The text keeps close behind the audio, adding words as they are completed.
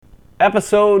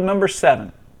Episode number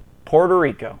 7, Puerto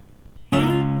Rico.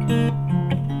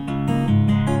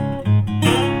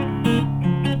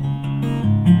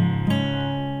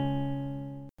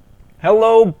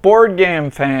 Hello, board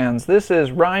game fans. This is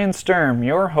Ryan Sturm,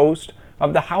 your host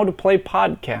of the How to Play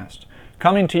podcast,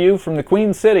 coming to you from the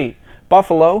Queen City,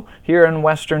 Buffalo, here in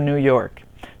Western New York.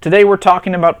 Today we're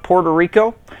talking about Puerto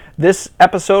Rico. This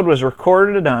episode was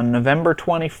recorded on November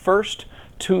 21st,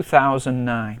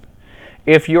 2009.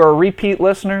 If you're a repeat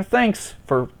listener, thanks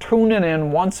for tuning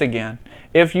in once again.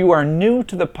 If you are new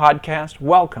to the podcast,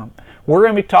 welcome. We're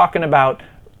going to be talking about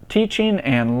teaching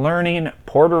and learning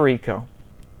Puerto Rico.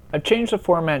 I've changed the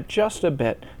format just a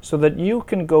bit so that you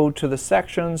can go to the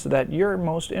sections that you're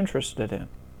most interested in.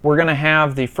 We're going to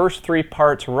have the first 3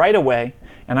 parts right away,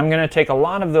 and I'm going to take a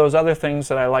lot of those other things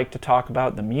that I like to talk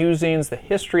about, the musings, the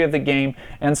history of the game,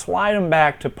 and slide them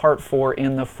back to part 4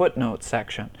 in the footnote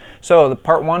section. So the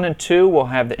part 1 and 2 will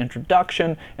have the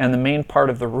introduction and the main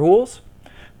part of the rules.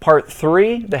 Part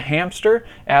 3, the hamster,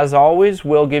 as always,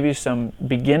 will give you some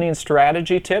beginning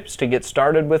strategy tips to get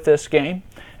started with this game.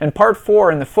 And part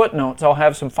 4, in the footnotes, I'll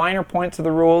have some finer points of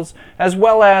the rules, as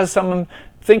well as some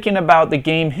thinking about the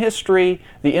game history,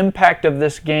 the impact of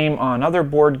this game on other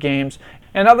board games,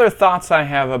 and other thoughts I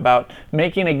have about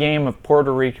making a game of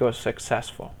Puerto Rico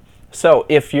successful. So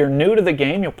if you're new to the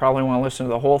game, you'll probably want to listen to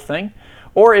the whole thing.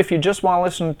 Or if you just want to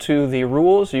listen to the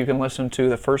rules, you can listen to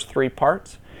the first 3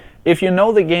 parts. If you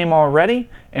know the game already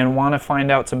and want to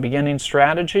find out some beginning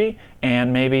strategy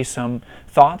and maybe some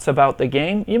thoughts about the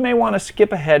game, you may want to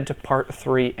skip ahead to part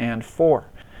 3 and 4.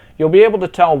 You'll be able to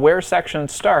tell where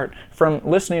sections start from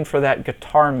listening for that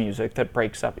guitar music that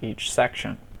breaks up each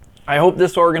section. I hope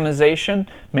this organization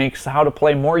makes How to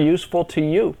Play more useful to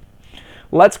you.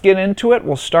 Let's get into it.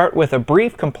 We'll start with a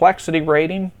brief complexity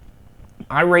rating.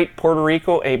 I rate Puerto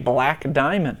Rico a black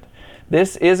diamond.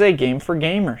 This is a game for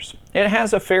gamers. It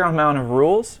has a fair amount of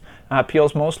rules,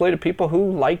 appeals mostly to people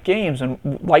who like games and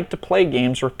like to play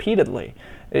games repeatedly.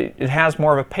 It has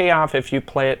more of a payoff if you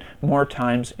play it more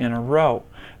times in a row.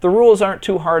 The rules aren't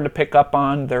too hard to pick up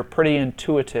on, they're pretty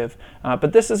intuitive,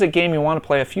 but this is a game you want to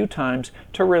play a few times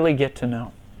to really get to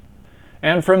know.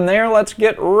 And from there, let's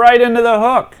get right into the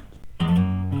hook.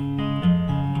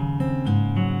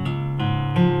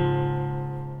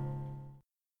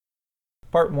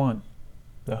 Part 1,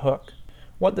 the hook.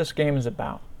 What this game is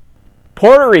about.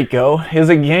 Puerto Rico is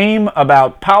a game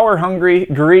about power-hungry,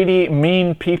 greedy,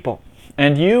 mean people,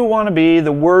 and you want to be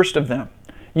the worst of them.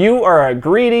 You are a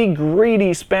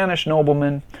greedy Spanish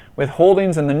nobleman with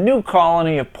holdings in the new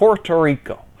colony of Puerto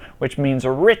Rico, which means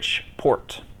a rich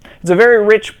port. It's a very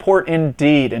rich port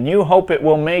indeed, and you hope it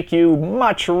will make you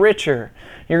much richer.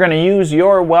 You're going to use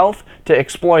your wealth to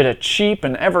exploit a cheap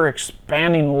and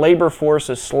ever-expanding labor force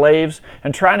of slaves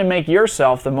and try to make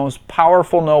yourself the most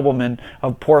powerful nobleman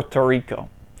of Puerto Rico.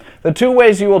 The 2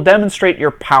 ways you will demonstrate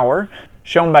your power,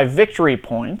 shown by victory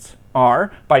points,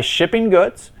 are by shipping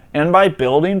goods and by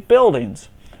building buildings.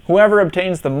 Whoever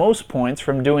obtains the most points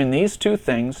from doing these 2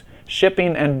 things,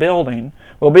 shipping and building,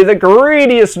 will be the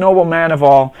greediest nobleman of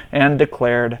all and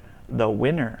declared the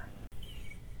winner.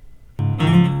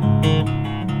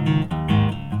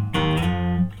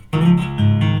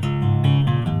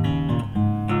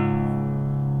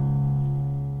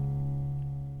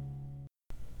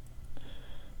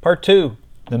 Part 2,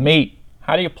 the meat.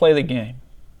 How do you play the game?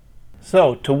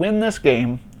 So, to win this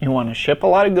game, you want to ship a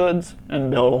lot of goods and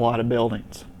build a lot of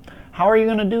buildings. How are you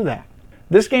going to do that?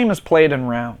 This game is played in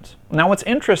rounds. Now what's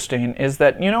interesting is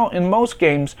that, in most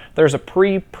games, there's a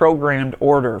pre-programmed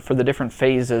order for the different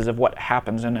phases of what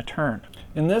happens in a turn.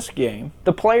 In this game,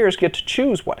 the players get to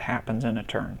choose what happens in a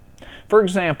turn. For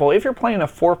example, if you're playing a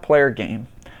 4-player game,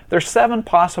 there's 7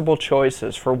 possible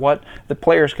choices for what the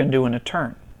players can do in a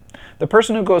turn. The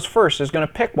person who goes first is going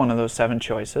to pick one of those 7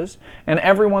 choices, and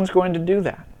everyone's going to do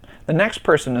that. The next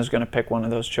person is going to pick one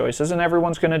of those choices, and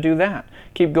everyone's going to do that.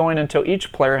 Keep going until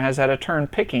each player has had a turn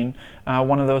picking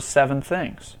one of those 7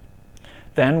 things.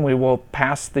 Then we will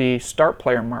pass the start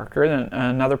player marker, then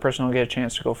another person will get a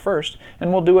chance to go first,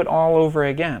 and we'll do it all over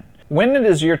again. When it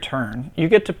is your turn, you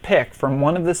get to pick from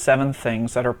one of the 7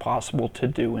 things that are possible to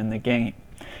do in the game.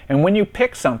 And when you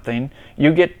pick something,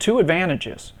 you get 2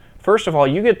 advantages. First of all,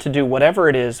 you get to do whatever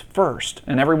it is first,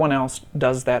 and everyone else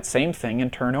does that same thing in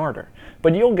turn order.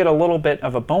 But you'll get a little bit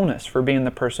of a bonus for being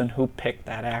the person who picked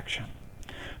that action.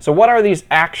 So what are these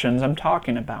actions I'm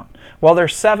talking about? Well,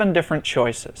 there's 7 different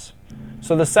choices.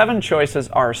 So the 7 choices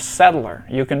are settler.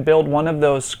 You can build one of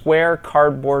those square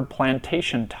cardboard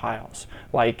plantation tiles,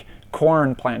 like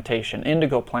corn plantation,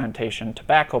 indigo plantation,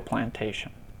 tobacco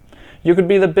plantation. You could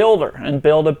be the builder and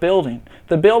build a building.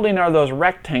 The building are those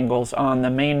rectangles on the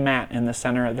main mat in the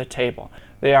center of the table.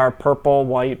 They are purple,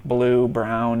 white, blue,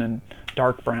 brown, and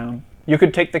dark brown. You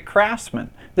could take the craftsman.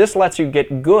 This lets you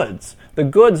get goods. The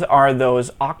goods are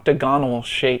those octagonal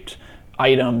shaped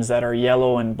items that are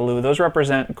yellow and blue. Those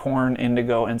represent corn,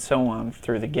 indigo, and so on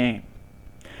through the game.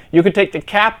 You could take the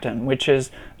captain, which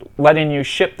is letting you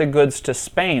ship the goods to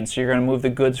Spain. So you're going to move the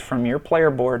goods from your player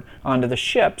board onto the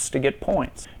ships to get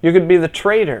points. You could be the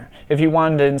trader if you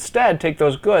wanted to instead take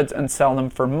those goods and sell them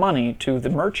for money to the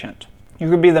merchant. You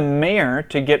could be the mayor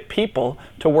to get people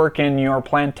to work in your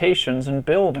plantations and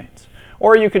buildings.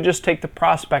 Or you could just take the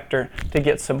prospector to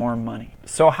get some more money.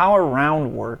 So how a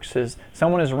round works is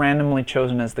someone is randomly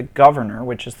chosen as the governor,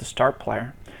 which is the start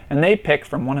player, and they pick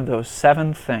from one of those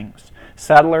 7 things: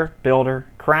 settler, builder,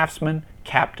 craftsman,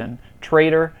 captain,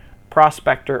 trader,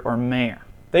 prospector, or mayor.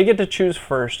 They get to choose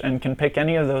first and can pick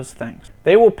any of those things.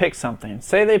 They will pick something.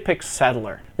 Say they pick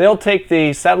settler. They'll take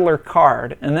the settler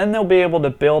card and then they'll be able to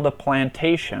build a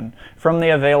plantation from the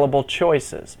available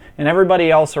choices. And everybody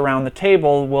else around the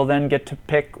table will then get to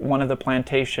pick one of the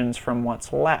plantations from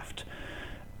what's left.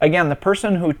 Again, the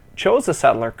person who chose the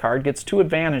settler card gets 2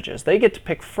 advantages. They get to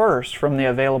pick first from the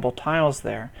available tiles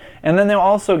there, and then they'll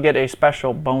also get a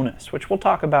special bonus, which we'll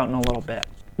talk about in a little bit.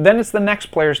 Then it's the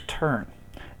next player's turn.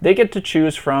 They get to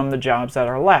choose from the jobs that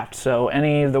are left, so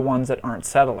any of the ones that aren't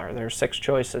settler. There's 6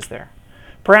 choices there.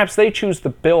 Perhaps they choose the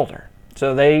builder,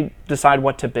 so they decide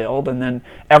what to build, and then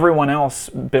everyone else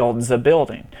builds a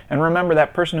building. And remember,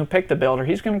 that person who picked the builder,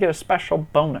 he's going to get a special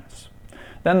bonus.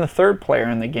 Then the 3rd player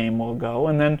in the game will go,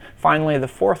 and then finally the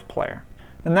 4th player.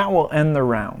 And that will end the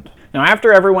round. Now,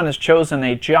 after everyone has chosen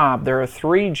a job, there are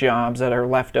 3 jobs that are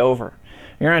left over.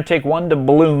 You're going to take 1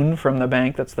 doubloon from the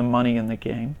bank, that's the money in the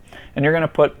game, and you're going to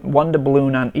put 1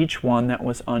 doubloon on each one that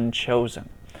was unchosen.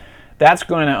 That's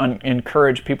going to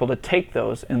encourage people to take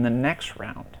those in the next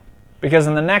round. Because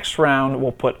in the next round,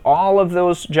 we'll put all of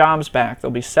those jobs back.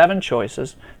 There'll be 7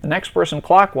 choices. The next person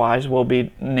clockwise will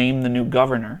be named the new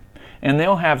governor, and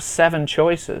they'll have 7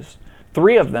 choices,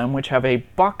 3 of them which have a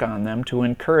buck on them to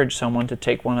encourage someone to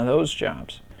take one of those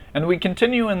jobs. And we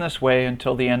continue in this way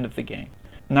until the end of the game.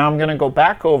 Now I'm going to go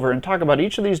back over and talk about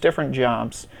each of these different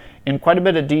jobs in quite a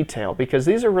bit of detail, because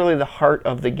these are really the heart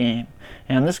of the game.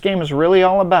 And this game is really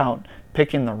all about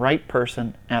picking the right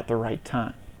person at the right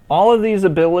time. All of these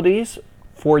abilities,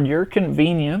 for your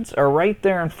convenience, are right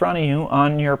there in front of you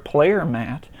on your player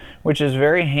mat, which is a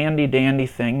very handy dandy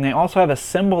thing. They also have a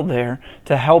symbol there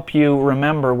to help you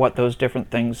remember what those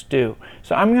different things do.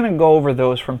 So I'm going to go over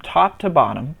those from top to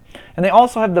bottom. And they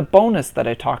also have the bonus that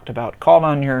I talked about, called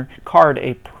on your card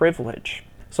a privilege.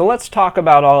 So let's talk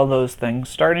about all of those things,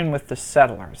 starting with the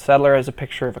settler. Settler has a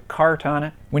picture of a cart on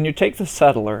it. When you take the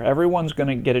settler, everyone's going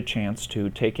to get a chance to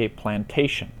take a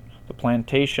plantation. The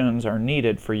plantations are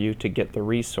needed for you to get the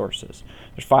resources.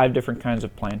 There's 5 different kinds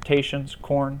of plantations: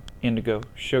 corn, indigo,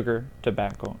 sugar,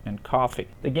 tobacco, and coffee.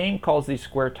 The game calls these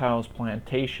square tiles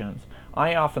plantations.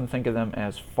 I often think of them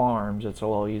as farms. It's a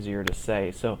little easier to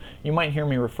say. So you might hear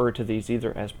me refer to these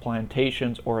either as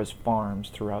plantations or as farms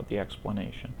throughout the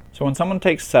explanation. So when someone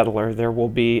takes settler, there will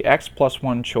be X plus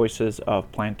 1 choices of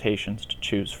plantations to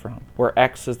choose from, where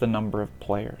X is the number of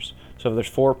players. So if there's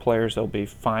 4 players, there'll be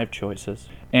 5 choices.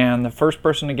 And the first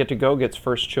person to get to go gets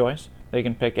first choice. They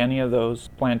can pick any of those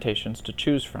plantations to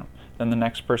choose from. Then the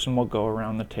next person will go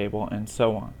around the table and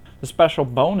so on. The special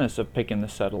bonus of picking the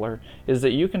settler is that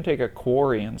you can take a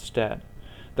quarry instead.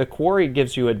 The quarry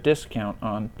gives you a discount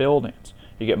on buildings.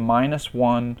 You get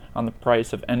 -1 on the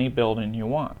price of any building you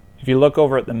want. If you look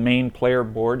over at the main player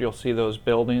board, you'll see those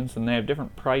buildings, and they have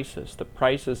different prices. The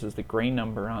prices is the gray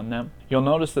number on them. You'll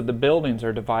notice that the buildings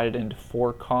are divided into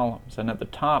 4 columns, and at the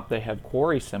top they have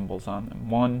quarry symbols on them: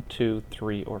 1, 2,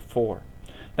 3, or 4.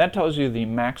 That tells you the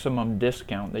maximum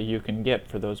discount that you can get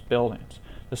for those buildings.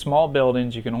 The small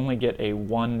buildings, you can only get a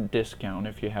 1 discount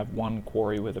if you have 1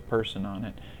 quarry with a person on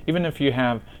it. Even if you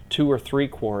have 2 or 3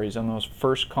 quarries on those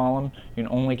first column, you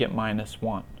can only get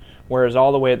 -1. Whereas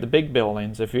all the way at the big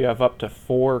buildings, if you have up to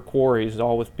 4 quarries,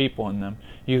 all with people in them,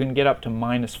 you can get up to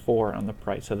 -4 on the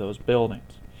price of those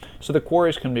buildings. So the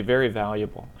quarries can be very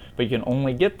valuable, but you can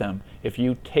only get them if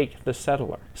you take the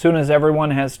settler. As soon as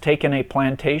everyone has taken a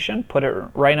plantation, put it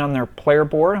right on their player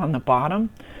board on the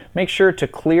bottom. Make sure to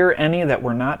clear any that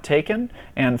were not taken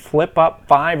and flip up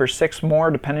 5 or 6 more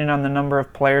depending on the number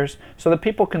of players so that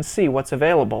people can see what's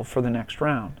available for the next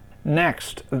round.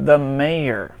 Next, the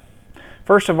mayor.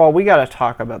 First of all, we got to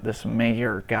talk about this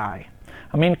mayor guy.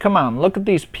 I mean, come on, look at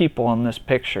these people in this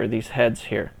picture, these heads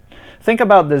here. Think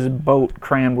about this boat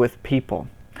crammed with people.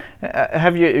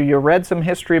 Have you read some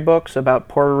history books about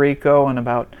Puerto Rico and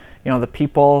about, the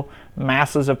people,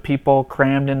 masses of people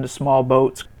crammed into small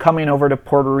boats coming over to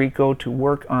Puerto Rico to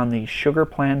work on the sugar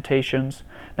plantations?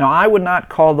 Now, I would not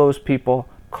call those people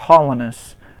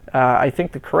colonists. I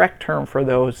think the correct term for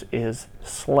those is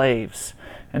slaves.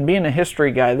 And being a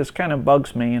history guy, this kind of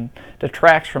bugs me and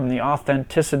detracts from the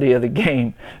authenticity of the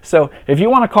game. So if you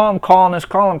want to call them colonists,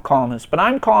 call them colonists. But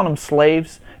I'm calling them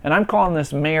slaves, and I'm calling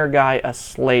this mayor guy a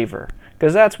slaver,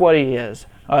 because that's what he is,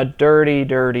 a dirty,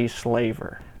 dirty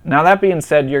slaver. Now, that being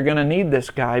said, you're going to need this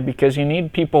guy because you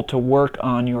need people to work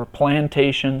on your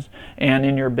plantations and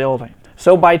in your building.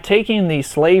 So by taking the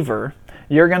slaver,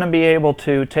 you're going to be able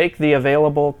to take the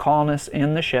available colonists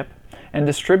in the ship and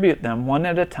distribute them one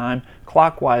at a time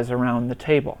clockwise around the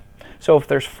table. So if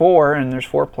there's 4 and there's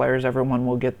 4 players, everyone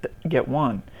will get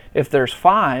 1. If there's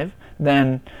 5,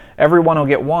 then everyone will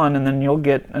get 1, and then you'll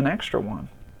get an extra 1.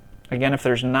 Again, if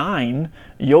there's 9,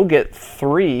 you'll get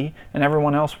 3, and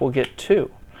everyone else will get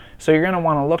 2. So you're going to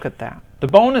want to look at that. The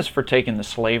bonus for taking the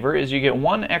slaver is you get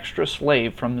 1 extra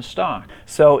slave from the stock.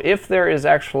 So if there is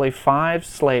actually 5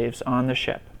 slaves on the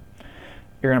ship,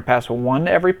 you're going to pass 1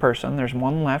 to every person. There's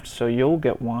 1 left, so you'll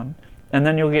get 1. And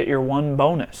then you'll get your 1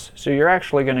 bonus. So you're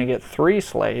actually going to get 3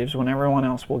 slaves when everyone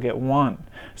else will get 1.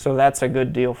 So that's a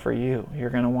good deal for you. You're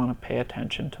going to want to pay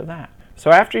attention to that. So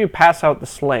after you pass out the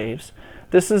slaves,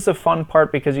 this is the fun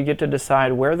part because you get to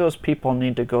decide where those people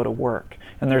need to go to work.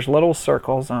 And there's little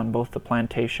circles on both the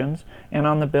plantations and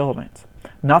on the buildings.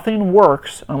 Nothing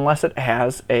works unless it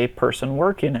has a person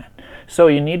working it. So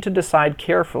you need to decide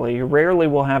carefully. You rarely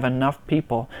will have enough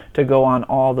people to go on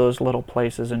all those little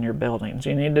places in your buildings.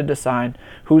 You need to decide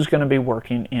who's going to be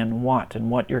working in what and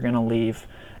what you're going to leave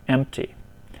empty.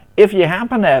 If you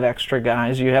happen to have extra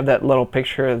guys, you have that little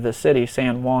picture of the city,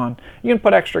 San Juan, you can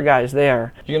put extra guys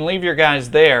there. You can leave your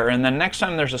guys there, and then next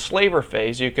time there's a slaver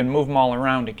phase, you can move them all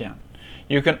around again.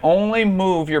 You can only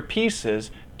move your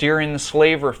pieces during the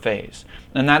slaver phase.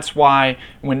 And that's why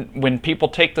when people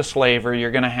take the slaver,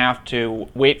 you're going to have to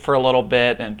wait for a little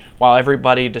bit and while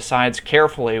everybody decides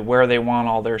carefully where they want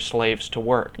all their slaves to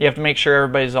work. You have to make sure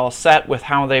everybody's all set with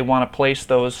how they want to place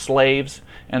those slaves,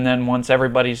 and then once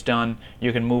everybody's done,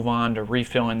 you can move on to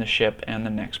refilling the ship and the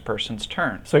next person's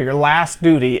turn. So your last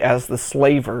duty as the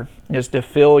slaver is to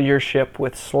fill your ship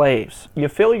with slaves. You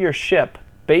fill your ship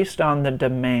based on the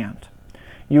demand.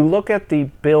 You look at the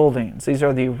buildings. These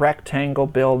are the rectangle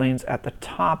buildings at the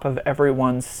top of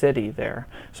everyone's city there.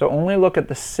 So only look at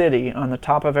the city on the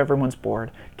top of everyone's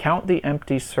board. Count the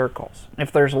empty circles.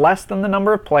 If there's less than the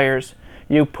number of players,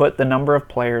 you put the number of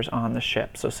players on the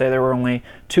ship. So say there were only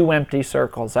 2 empty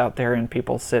circles out there in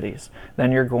people's cities.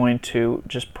 Then you're going to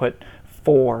just put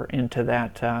 4 into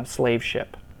that slave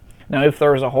ship. Now if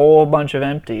there's a whole bunch of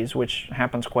empties, which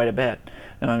happens quite a bit,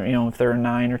 if there are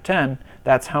 9 or 10,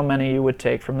 that's how many you would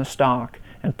take from the stock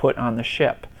and put on the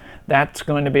ship. That's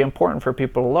going to be important for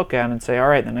people to look at and say, all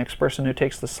right, the next person who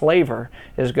takes the slaver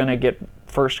is going to get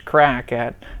first crack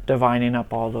at dividing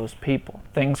up all those people.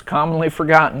 Things commonly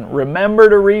forgotten. Remember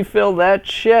to refill that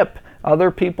ship. Other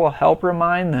people help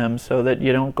remind them so that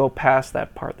you don't go past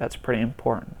that part. That's pretty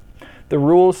important. The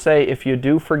rules say if you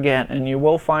do forget, and you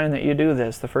will find that you do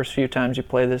this the first few times you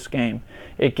play this game,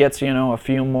 it gets, a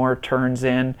few more turns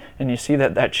in, and you see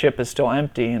that that ship is still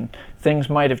empty and things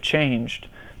might have changed.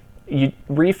 You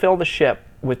refill the ship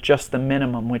with just the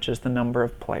minimum, which is the number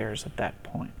of players at that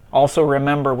point. Also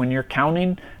remember, when you're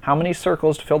counting how many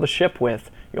circles to fill the ship with,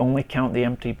 you only count the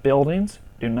empty buildings.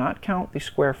 Do not count the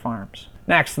square farms.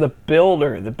 Next, the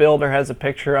builder. The builder has a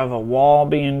picture of a wall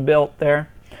being built there,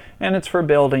 and it's for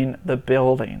building the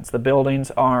buildings. The buildings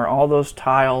are all those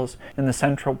tiles in the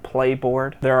central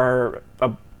playboard. There are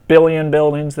a billion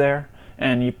buildings there,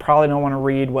 and you probably don't want to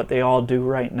read what they all do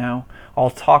right now.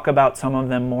 I'll talk about some of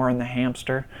them more in the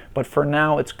hamster, but for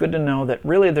now it's good to know that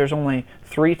really there's only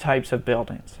 3 types of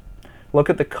buildings. Look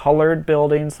at the colored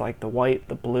buildings like the white,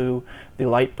 the blue, the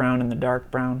light brown, and the dark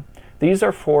brown. These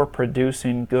are for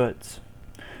producing goods.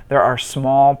 There are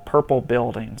small purple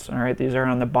buildings. All right, these are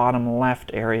on the bottom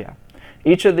left area.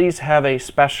 Each of these have a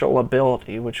special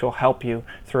ability which will help you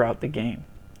throughout the game.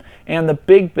 And the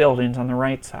big buildings on the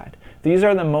right side. These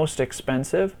are the most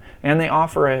expensive, and they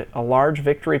offer a large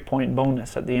victory point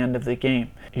bonus at the end of the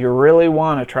game. You really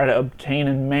want to try to obtain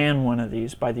and man one of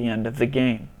these by the end of the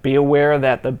game. Be aware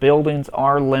that the buildings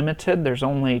are limited. There's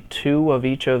only 2 of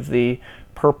each of the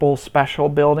purple special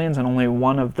buildings and only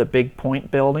one of the big point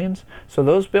buildings. So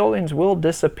those buildings will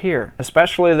disappear,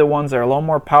 especially the ones that are a little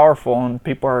more powerful and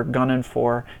people are gunning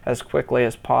for as quickly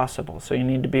as possible. So you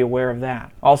need to be aware of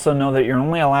that. Also know that you're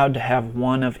only allowed to have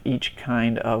one of each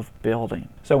kind of building.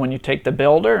 So when you take the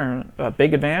builder, a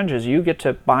big advantage is you get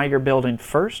to buy your building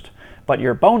first, but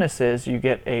your bonus is you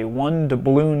get a 1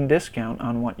 doubloon discount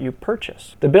on what you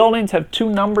purchase. The buildings have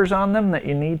 2 numbers on them that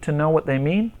you need to know what they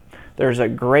mean. There's a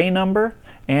gray number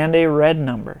and a red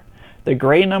number. The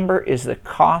gray number is the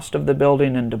cost of the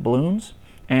building in doubloons,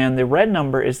 and the red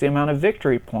number is the amount of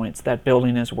victory points that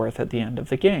building is worth at the end of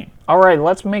the game. Alright,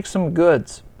 let's make some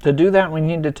goods. To do that, we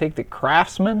need to take the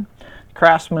Craftsman.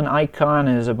 Craftsman icon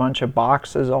is a bunch of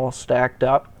boxes all stacked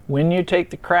up. When you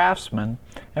take the Craftsman,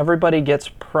 everybody gets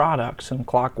products in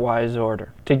clockwise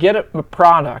order. To get a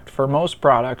product, for most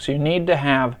products, you need to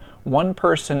have one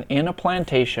person in a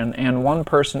plantation and one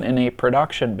person in a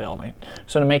production building.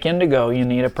 So to make indigo, you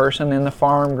need a person in the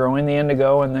farm growing the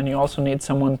indigo, and then you also need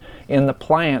someone in the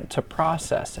plant to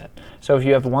process it. So if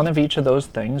you have one of each of those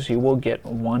things, you will get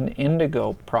one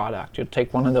indigo product. You'll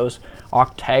take one of those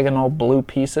octagonal blue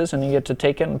pieces and you get to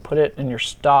take it and put it in your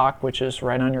stock, which is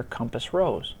right on your compass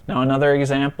rose. Now another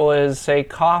example is, say,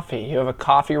 coffee. You have a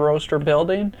coffee roaster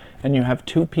building and you have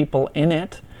 2 people in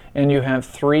it, and you have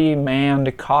 3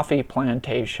 manned coffee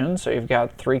plantations, so you've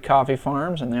got 3 coffee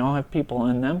farms and they all have people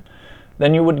in them.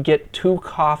 Then you would get 2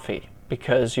 coffee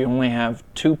because you only have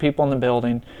 2 people in the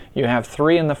building. You have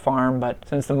 3 in the farm, but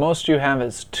since the most you have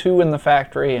is 2 in the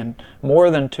factory and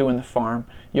more than 2 in the farm,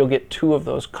 you'll get 2 of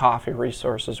those coffee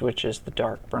resources, which is the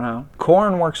dark brown.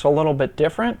 Corn works a little bit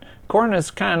different. Corn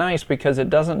is kind of nice because it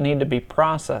doesn't need to be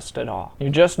processed at all. You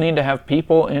just need to have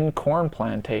people in corn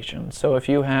plantations. So if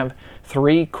you have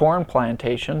 3 corn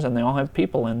plantations and they all have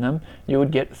people in them, you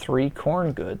would get 3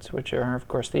 corn goods, which are of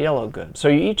course the yellow goods. So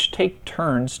you each take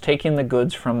turns taking the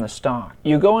goods from the stock.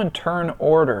 You go in turn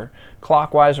order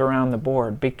clockwise around the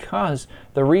board because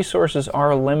the resources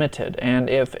are limited, and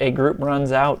if a group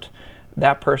runs out,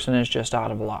 that person is just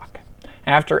out of luck.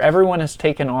 After everyone has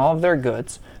taken all of their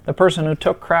goods, the person who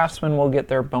took Craftsman will get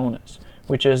their bonus,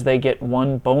 which is they get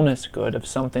 1 bonus good of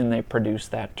something they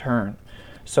produced that turn.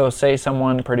 So say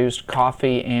someone produced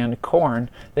coffee and corn,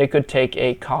 they could take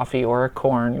a coffee or a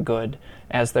corn good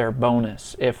as their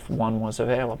bonus if one was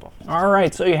available.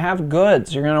 Alright, so you have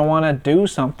goods. You're going to want to do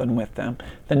something with them.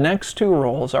 The next 2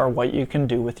 roles are what you can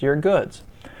do with your goods.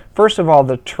 First of all,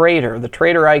 the trader. The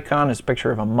trader icon is a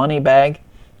picture of a money bag.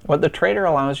 What the trader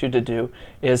allows you to do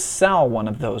is sell one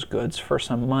of those goods for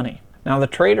some money. Now the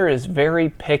trader is very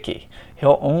picky.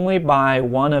 He'll only buy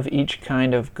one of each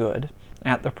kind of good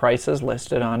at the prices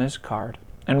listed on his card.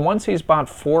 And once he's bought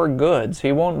 4 goods,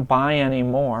 he won't buy any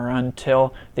more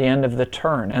until the end of the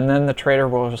turn. And then the trader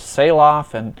will sail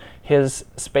off and his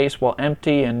space will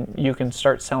empty and you can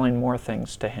start selling more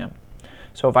things to him.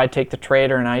 So if I take the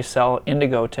trader and I sell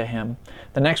indigo to him,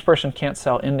 the next person can't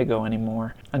sell indigo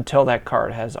anymore until that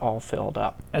card has all filled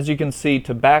up. As you can see,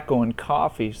 tobacco and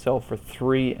coffee sell for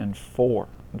 3 and 4,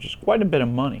 which is quite a bit of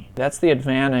money. That's the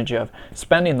advantage of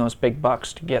spending those big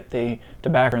bucks to get the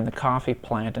tobacco and the coffee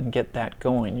plant and get that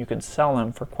going. You can sell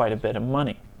them for quite a bit of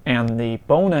money. And the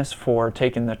bonus for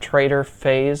taking the trader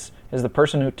phase is the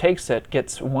person who takes it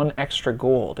gets 1 extra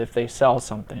gold if they sell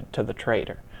something to the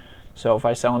trader. So if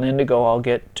I sell an indigo, I'll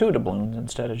get 2 doubloons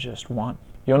instead of just 1.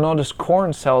 You'll notice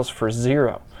corn sells for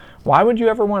 0. Why would you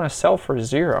ever want to sell for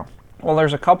 0? Well,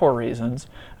 there's a couple reasons.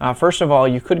 First of all,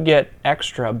 you could get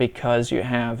extra because you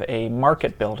have a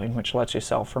market building, which lets you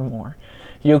sell for more.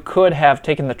 You could have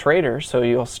taken the trader, so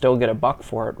you'll still get a buck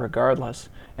for it regardless.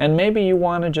 And maybe you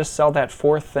want to just sell that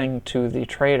 4th thing to the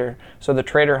trader, so the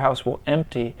trader house will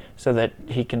empty so that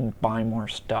he can buy more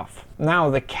stuff. Now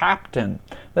the captain.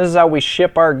 This is how we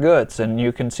ship our goods, and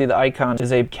you can see the icon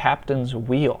is a captain's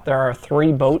wheel. There are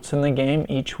 3 boats in the game,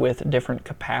 each with different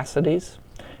capacities.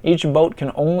 Each boat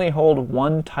can only hold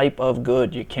 1 type of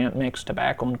good. You can't mix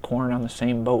tobacco and corn on the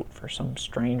same boat for some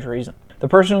strange reason. The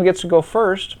person who gets to go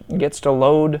first gets to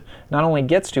load, not only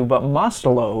gets to, but must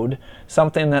load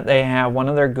something that they have, one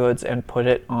of their goods, and put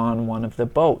it on one of the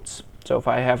boats. So if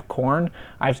I have corn,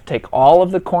 I have to take all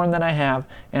of the corn that I have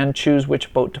and choose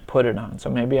which boat to put it on. So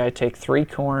maybe I take 3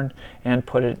 corn and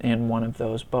put it in one of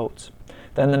those boats.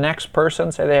 Then the next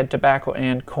person, say they had tobacco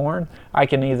and corn, I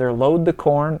can either load the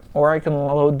corn or I can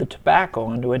load the tobacco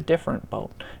onto a different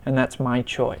boat, and that's my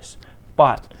choice.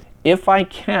 But if I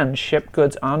can ship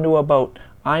goods onto a boat,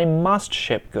 I must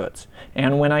ship goods,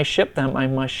 and when I ship them, I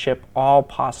must ship all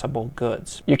possible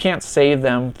goods. You can't save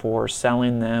them for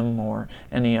selling them or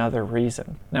any other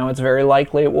reason. Now, it's very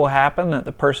likely it will happen that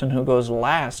the person who goes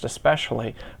last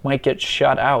especially might get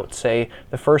shut out. Say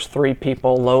the first 3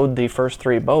 people load the first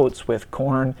 3 boats with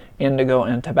corn, indigo,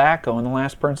 and tobacco, and the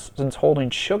last person's holding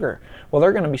sugar. Well,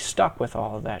 they're going to be stuck with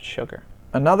all of that sugar.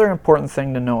 Another important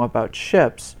thing to know about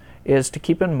ships is to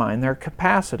keep in mind their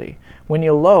capacity. When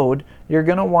you load, you're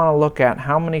going to want to look at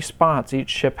how many spots each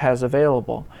ship has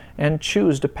available and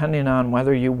choose depending on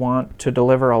whether you want to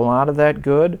deliver a lot of that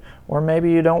good or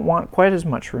maybe you don't want quite as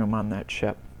much room on that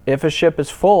ship. If a ship is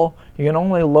full, you can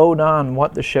only load on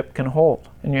what the ship can hold,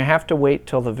 and you have to wait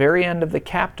till the very end of the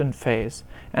captain phase,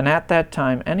 and at that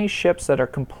time any ships that are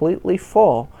completely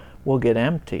full will get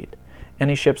emptied.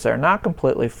 Any ships that are not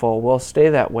completely full will stay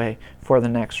that way for the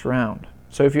next round.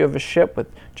 So if you have a ship with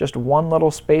just one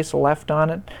little space left on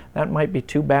it, that might be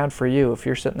too bad for you if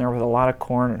you're sitting there with a lot of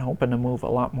corn and hoping to move a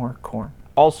lot more corn.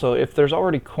 Also, if there's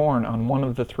already corn on one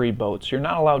of the 3 boats, you're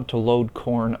not allowed to load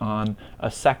corn on a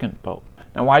second boat.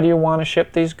 Now, why do you want to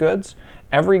ship these goods?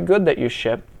 Every good that you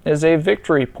ship is a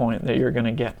victory point that you're going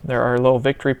to get. There are little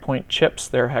victory point chips.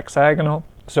 They're hexagonal.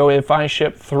 So if I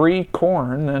ship 3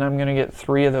 corn, then I'm going to get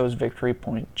 3 of those victory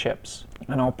point chips.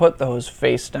 And I'll put those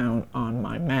face down on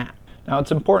my mat. Now,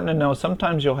 it's important to know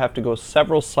sometimes you'll have to go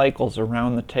several cycles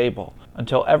around the table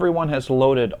until everyone has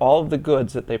loaded all of the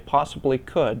goods that they possibly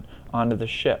could onto the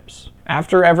ships.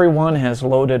 After everyone has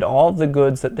loaded all of the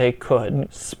goods that they could,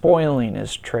 spoiling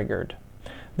is triggered.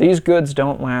 These goods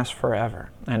don't last forever,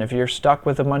 and if you're stuck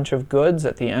with a bunch of goods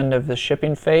at the end of the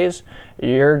shipping phase,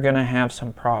 you're going to have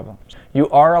some problems. You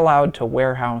are allowed to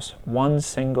warehouse 1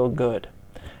 single good.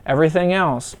 Everything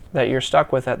else that you're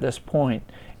stuck with at this point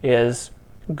is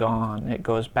gone. It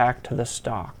goes back to the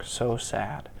stock. So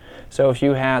sad. So if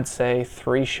you had, say,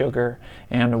 3 sugar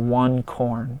and 1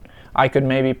 corn, I could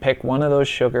maybe pick 1 of those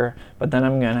sugar, but then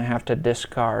I'm going to have to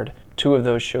discard 2 of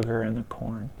those sugar and the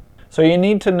corn. So you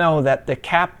need to know that the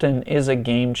captain is a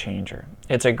game changer.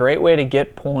 It's a great way to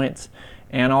get points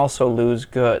and also lose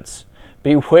goods.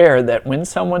 Beware that when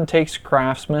someone takes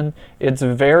craftsman, it's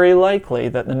very likely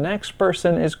that the next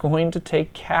person is going to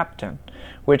take captain,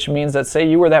 which means that say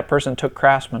you were that person took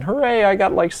craftsman, hooray, I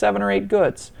got like 7 or 8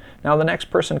 goods. Now the next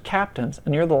person captains,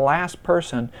 and you're the last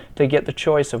person to get the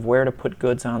choice of where to put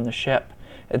goods on the ship.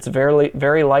 It's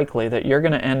very likely that you're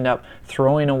going to end up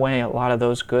throwing away a lot of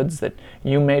those goods that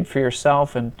you made for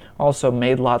yourself and also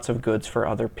made lots of goods for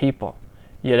other people.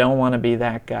 You don't want to be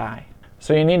that guy.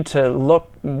 So you need to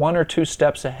look 1 or 2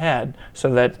 steps ahead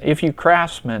so that if you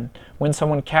craftsman, when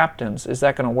someone captains, is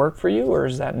that going to work for you or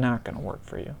is that not going to work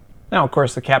for you? Now, of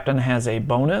course, the captain has a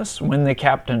bonus. When the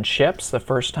captain ships, the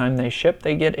first time they ship,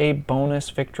 they get a bonus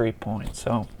victory point.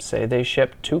 So say they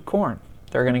ship 2 corn.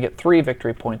 They're going to get 3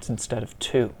 victory points instead of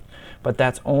 2. But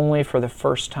that's only for the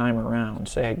first time around.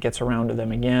 Say it gets around to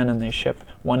them again and they ship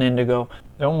 1 indigo.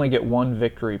 They only get 1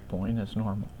 victory point as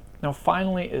normal. Now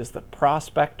finally is the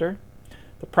prospector.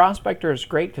 The prospector is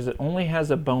great because it only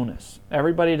has a bonus.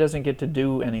 Everybody doesn't get to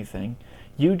do anything.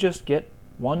 You just get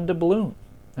 1 doubloon.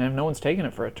 And if no one's taking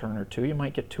it for a turn or 2, you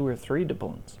might get 2 or 3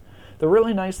 doubloons. The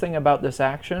really nice thing about this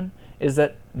action is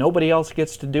that nobody else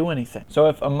gets to do anything. So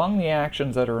if among the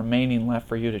actions that are remaining left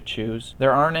for you to choose,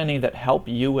 there aren't any that help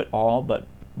you at all but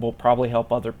will probably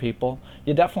help other people,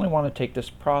 you definitely want to take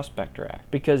this prospector act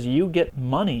because you get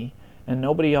money and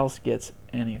nobody else gets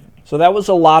anything. So that was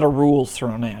a lot of rules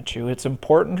thrown at you. It's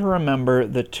important to remember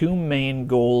the 2 main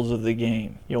goals of the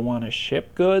game. You'll want to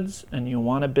ship goods and you'll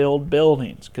want to build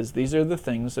buildings because these are the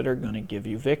things that are going to give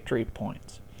you victory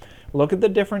points. Look at the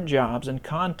different jobs and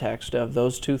context of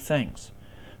those 2 things.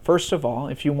 First of all,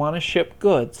 if you want to ship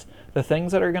goods, the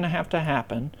things that are going to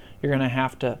happen, you're going to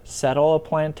have to settle a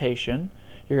plantation.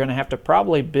 You're going to have to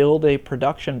probably build a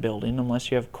production building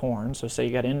unless you have corn. So say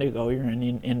you got indigo, you're going to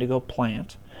need an indigo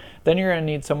plant. Then you're going to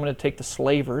need someone to take the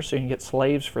slavers so you can get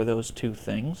slaves for those 2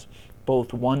 things,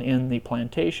 both 1 in the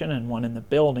plantation and 1 in the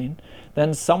building.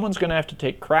 Then someone's going to have to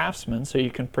take craftsmen so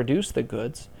you can produce the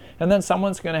goods. And then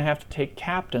someone's going to have to take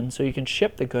captain so you can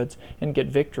ship the goods and get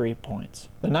victory points.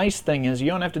 The nice thing is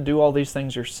you don't have to do all these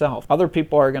things yourself. Other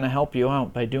people are going to help you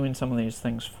out by doing some of these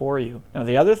things for you. Now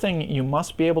the other thing you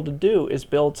must be able to do is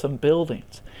build some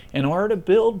buildings. In order to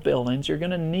build buildings, you're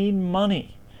going to need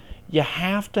money. You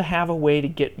have to have a way to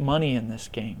get money in this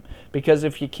game because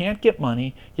if you can't get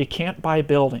money, you can't buy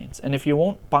buildings. And if you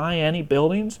won't buy any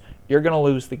buildings, you're going to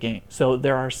lose the game. So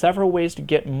there are several ways to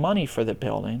get money for the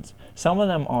buildings. Some of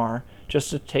them are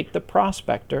just to take the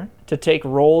prospector, to take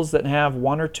rolls that have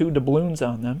 1 or 2 doubloons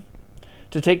on them,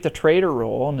 to take the trader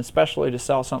role, and especially to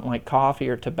sell something like coffee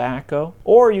or tobacco.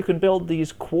 Or you can build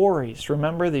these quarries.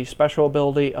 Remember, the special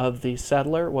ability of the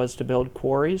settler was to build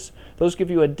quarries? Those give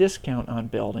you a discount on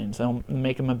buildings. They'll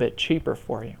make them a bit cheaper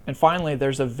for you. And finally,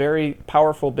 there's a very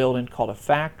powerful building called a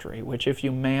factory, which if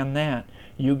you man that,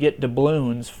 you get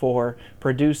doubloons for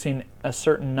producing a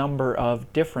certain number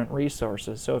of different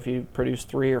resources. So if you produce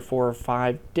 3 or 4 or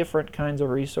 5 different kinds of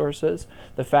resources,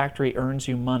 the factory earns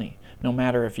you money, no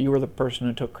matter if you were the person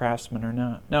who took craftsman or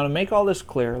not. Now, to make all this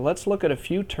clear, let's look at a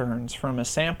few turns from a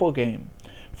sample game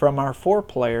from our 4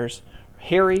 players,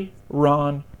 Harry,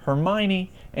 Ron,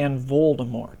 Hermione, and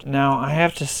Voldemort. Now, I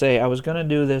have to say, I was going to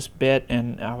do this bit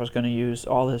and I was going to use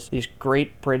all these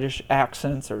great British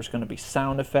accents. There was going to be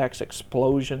sound effects,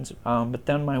 explosions, but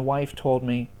then my wife told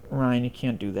me, Ryan, you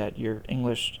can't do that. Your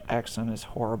English accent is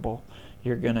horrible.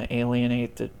 You're going to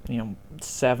alienate the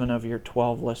 7 of your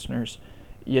 12 listeners.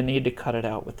 You need to cut it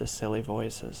out with the silly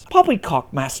voices.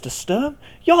 Poppycock, Master Sturm,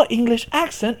 your English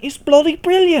accent is bloody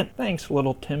brilliant. Thanks,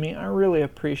 little Timmy. I really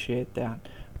appreciate that.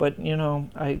 But,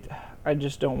 I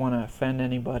just don't want to offend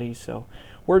anybody, so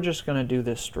we're just going to do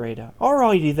this straight up.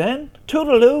 Alrighty then,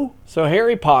 toodaloo. So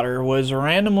Harry Potter was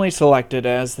randomly selected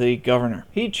as the governor.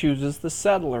 He chooses the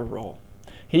settler role.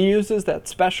 He uses that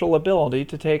special ability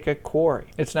to take a quarry.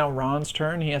 It's now Ron's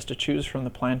turn. He has to choose from the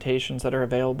plantations that are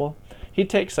available. He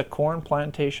takes a corn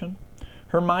plantation.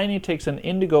 Hermione takes an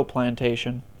indigo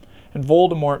plantation. And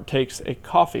Voldemort takes a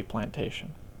coffee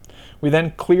plantation. We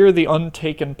then clear the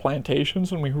untaken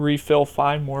plantations and we refill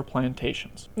 5 more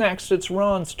plantations. Next, it's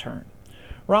Ron's turn.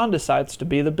 Ron decides to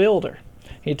be the builder.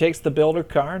 He takes the builder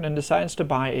card and decides to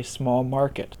buy a small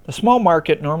market. The small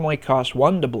market normally costs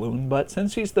 1 doubloon, but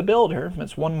since he's the builder,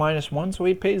 it's 1 minus 1, so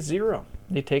he pays 0.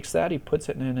 He takes that, he puts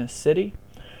it in his city.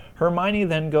 Hermione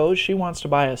then goes, she wants to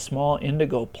buy a small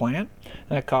indigo plant,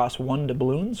 and it costs 1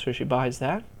 doubloon, so she buys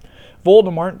that.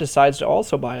 Voldemort decides to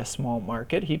also buy a small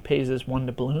market. He pays his 1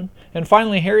 doubloon. And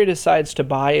finally, Harry decides to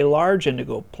buy a large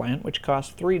indigo plant, which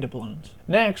costs 3 doubloons.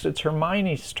 Next, it's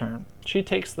Hermione's turn. She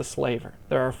takes the slaver.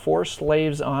 There are 4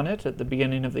 slaves on it at the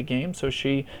beginning of the game, so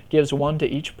she gives 1 to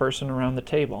each person around the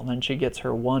table. Then she gets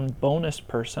her 1 bonus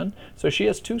person, so she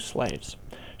has 2 slaves.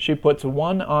 She puts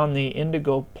 1 on the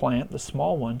indigo plant, the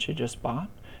small one she just bought,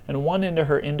 and 1 into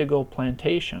her indigo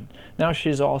plantation. Now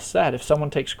she's all set. If someone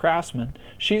takes craftsman,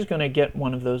 she's going to get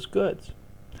one of those goods.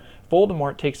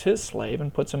 Voldemort takes his slave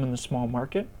and puts him in the small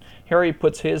market. Harry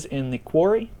puts his in the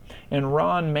quarry, and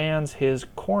Ron mans his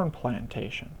corn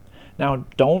plantation. Now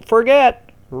don't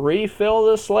forget, refill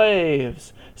the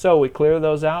slaves. So we clear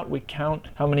those out. We count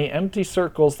how many empty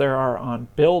circles there are on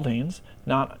buildings,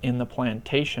 not in the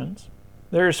plantations.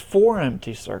 There's 4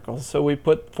 empty circles, so we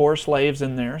put 4 slaves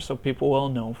in there so people will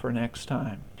know for next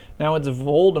time. Now it's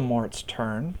Voldemort's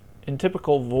turn. In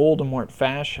typical Voldemort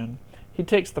fashion, he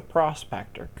takes the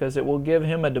prospector because it will give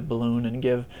him a doubloon and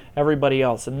give everybody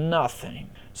else nothing.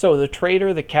 So the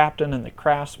trader, the captain, and the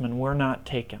craftsman were not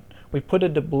taken. We put a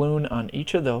doubloon on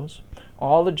each of those.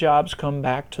 All the jobs come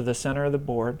back to the center of the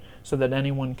board so that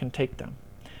anyone can take them.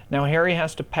 Now Harry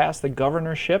has to pass the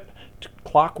governorship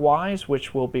clockwise,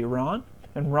 which will be Ron.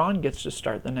 And Ron gets to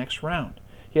start the next round.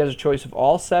 He has a choice of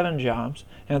all 7 jobs,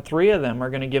 and 3 of them are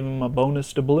going to give him a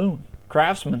bonus doubloon.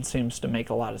 Craftsman seems to make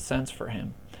a lot of sense for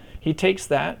him. He takes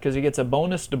that because he gets a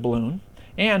bonus doubloon,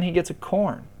 and he gets a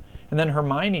corn. And then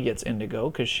Hermione gets indigo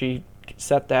because she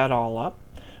set that all up.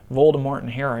 Voldemort and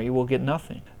Harry will get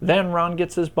nothing. Then Ron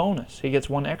gets his bonus. He gets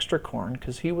 1 extra corn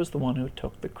because he was the one who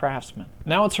took the craftsman.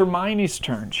 Now it's Hermione's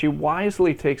turn. She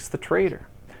wisely takes the trader.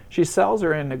 She sells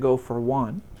her indigo for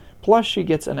 1. Plus she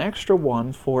gets an extra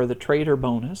 1 for the trader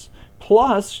bonus,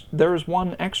 plus there's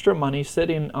 1 extra money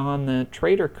sitting on the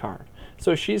trader card.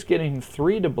 So she's getting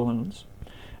 3 doubloons.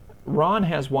 Ron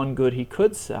has 1 good he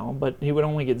could sell, but he would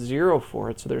only get 0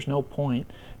 for it, so there's no point.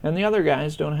 And the other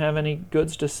guys don't have any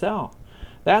goods to sell.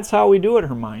 That's how we do it,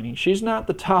 Hermione. She's not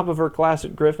the top of her class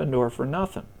at Gryffindor for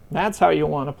nothing. That's how you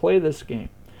want to play this game.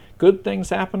 Good things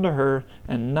happen to her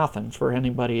and nothing for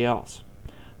anybody else.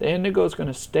 The indigo is going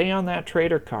to stay on that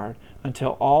trader card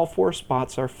until all 4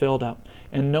 spots are filled up,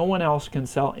 and no one else can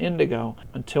sell indigo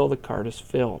until the card is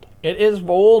filled. It is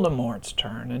Voldemort's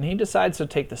turn, and he decides to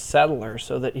take the settler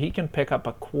so that he can pick up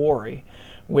a quarry,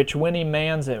 which when he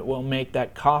mans it will make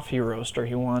that coffee roaster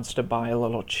he wants to buy a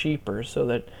little cheaper so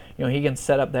that he can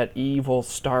set up that evil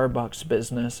Starbucks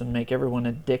business and make everyone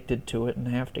addicted to it and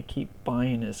have to keep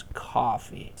buying his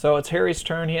coffee. So it's Harry's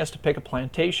turn. He has to pick a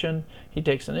plantation. He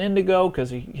takes an indigo because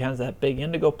he has that big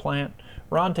indigo plant.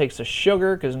 Ron takes a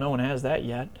sugar because no one has that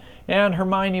yet. And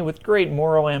Hermione, with great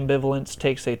moral ambivalence,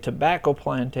 takes a tobacco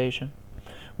plantation.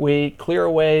 We clear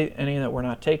away any that were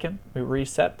not taken. We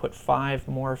reset, put 5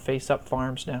 more face-up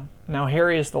farms down. Now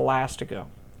Harry is the last to go.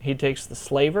 He takes the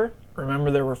slaver.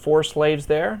 Remember, there were 4 slaves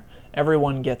there.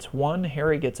 Everyone gets 1.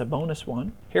 Harry gets a bonus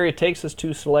 1. Harry takes his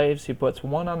 2 slaves. He puts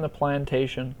 1 on the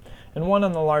plantation and 1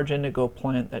 on the large indigo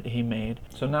plant that he made.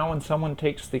 So now when someone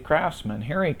takes the craftsman,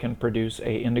 Harry can produce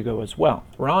a indigo as well.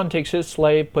 Ron takes his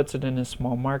slave, puts it in his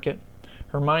small market.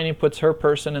 Hermione puts her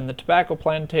person in the tobacco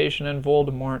plantation, and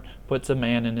Voldemort puts a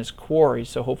man in his quarry,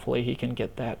 so hopefully he can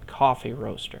get that coffee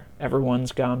roaster.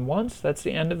 Everyone's gone once. That's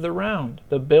the end of the round.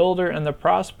 The builder and the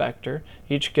prospector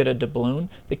each get a doubloon.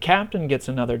 The captain gets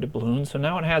another doubloon, so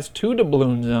now it has 2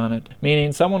 doubloons on it,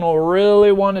 meaning someone will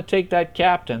really want to take that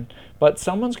captain. But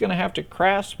someone's going to have to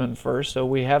craftsman first, so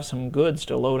we have some goods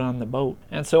to load on the boat.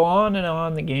 And so on and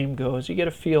on the game goes. You get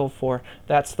a feel for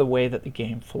that's the way that the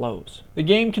game flows. The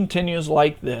game continues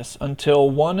like this until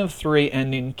one of 3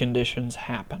 ending conditions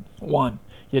happen. 1,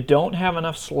 you don't have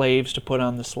enough slaves to put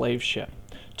on the slave ship.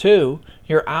 2,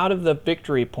 you're out of the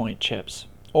victory point chips.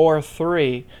 Or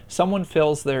 3, someone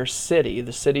fills their city.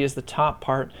 The city is the top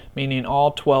part, meaning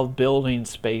all 12 building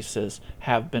spaces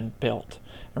have been built.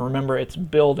 And remember, it's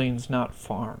buildings, not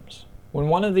farms. When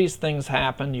one of these things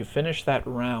happen, you finish that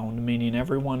round, meaning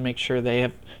everyone makes sure they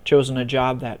have chosen a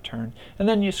job that turn, and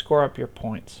then you score up your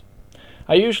points.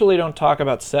 I usually don't talk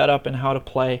about setup and how to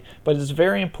play, but it's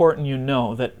very important you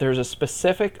know that there's a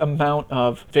specific amount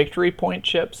of victory point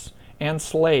chips and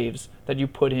slaves that you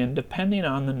put in depending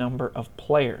on the number of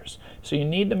players. So you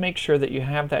need to make sure that you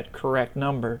have that correct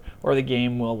number or the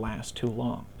game will last too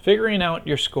long. Figuring out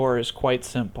your score is quite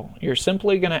simple. You're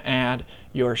simply going to add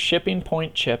your shipping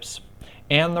point chips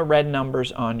and the red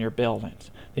numbers on your buildings.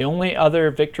 The only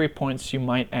other victory points you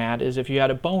might add is if you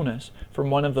had a bonus from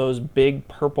one of those big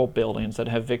purple buildings that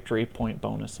have victory point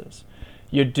bonuses.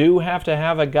 You do have to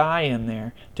have a guy in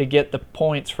there to get the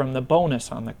points from the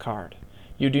bonus on the card.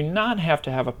 You do not have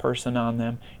to have a person on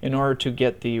them in order to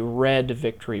get the red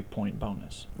victory point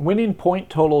bonus. Winning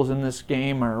point totals in this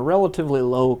game are relatively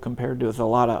low compared to a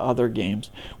lot of other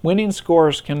games. Winning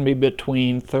scores can be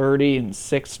between 30 and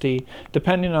 60,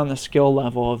 depending on the skill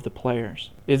level of the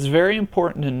players. It's very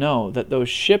important to know that those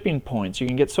shipping points, you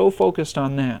can get so focused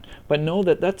on that, but know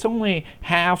that that's only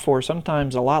half or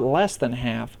sometimes a lot less than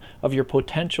half of your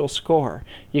potential score.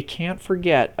 You can't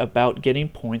forget about getting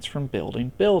points from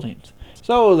building buildings.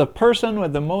 So the person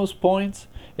with the most points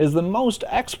is the most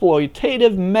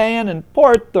exploitative man in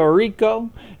Puerto Rico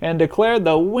and declared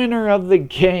the winner of the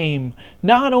game.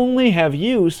 Not only have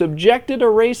you subjected a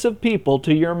race of people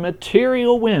to your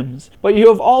material whims, but you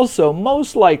have also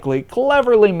most likely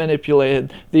cleverly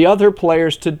manipulated the other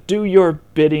players to do your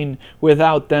bidding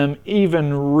without them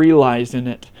even realizing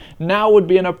it. Now would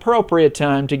be an appropriate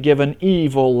time to give an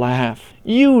evil laugh.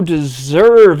 You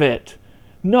deserve it.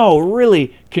 No,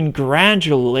 really,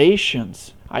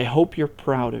 congratulations. I hope you're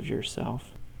proud of yourself.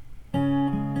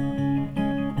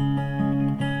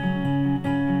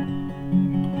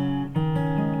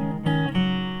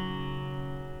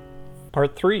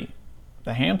 Part 3,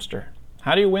 the hamster.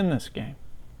 How do you win this game?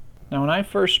 Now, when I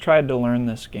first tried to learn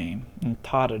this game and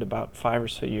taught it about 5 or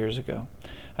so years ago,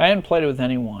 I hadn't played it with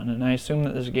anyone, and I assumed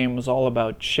that this game was all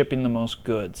about shipping the most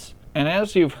goods. And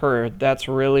as you've heard, that's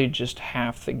really just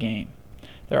half the game.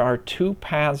 There are 2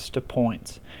 paths to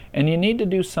points, and you need to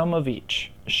do some of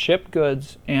each, ship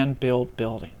goods and build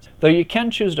buildings. Though you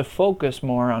can choose to focus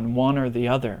more on one or the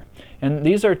other, and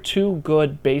these are 2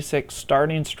 good basic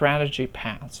starting strategy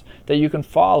paths that you can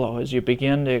follow as you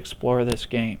begin to explore this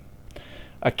game.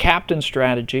 A captain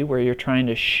strategy where you're trying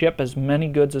to ship as many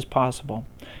goods as possible,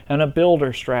 and a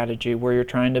builder strategy where you're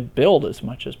trying to build as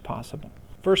much as possible.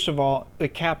 First of all, the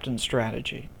captain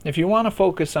strategy. If you want to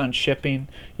focus on shipping,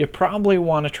 you probably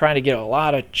want to try to get a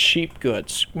lot of cheap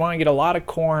goods. You want to get a lot of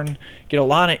corn, get a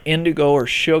lot of indigo or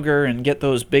sugar, and get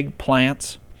those big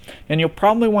plants. And you'll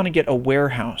probably want to get a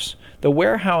warehouse. The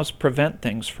warehouse prevent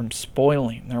things from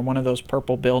spoiling. They're one of those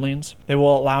purple buildings. They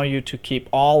will allow you to keep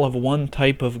all of one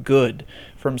type of good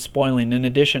from spoiling in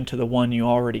addition to the one you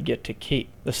already get to keep.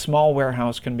 The small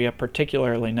warehouse can be a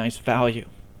particularly nice value.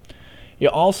 You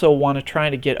also want to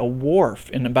try to get a wharf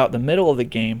in about the middle of the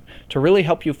game to really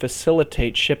help you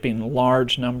facilitate shipping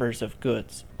large numbers of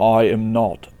goods. I am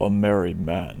not a merry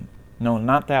man. No,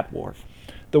 not that wharf.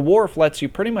 The wharf lets you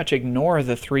pretty much ignore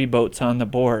the 3 boats on the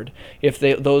board if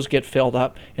those get filled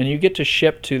up, and you get to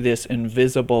ship to this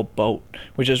invisible boat,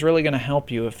 which is really going to help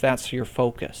you if that's your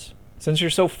focus. Since you're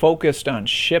so focused on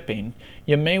shipping,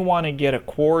 you may want to get a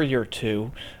quarry or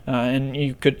two, and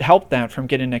you could help that from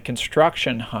getting a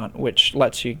construction hut, which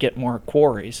lets you get more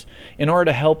quarries, in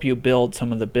order to help you build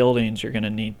some of the buildings you're going to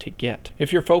need to get.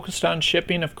 If you're focused on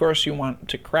shipping, of course, you want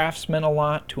to craftsman a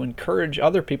lot to encourage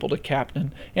other people to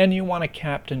captain, and you want to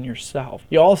captain yourself.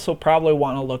 You also probably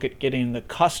want to look at getting the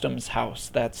customs house.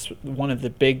 That's one of the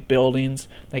big buildings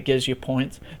that gives you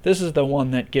points. This is the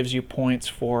one that gives you points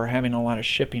for having a lot of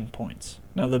shipping points.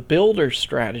 Now the builder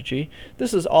strategy,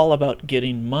 this is all about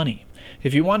getting money.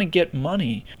 If you want to get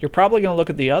money, you're probably going to look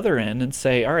at the other end and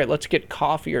say, all right, let's get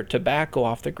coffee or tobacco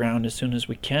off the ground as soon as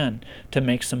we can to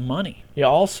make some money. You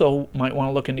also might want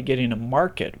to look into getting a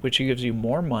market, which gives you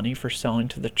more money for selling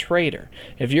to the trader.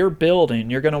 If you're building,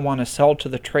 you're going to want to sell to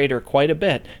the trader quite a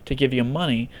bit to give you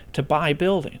money to buy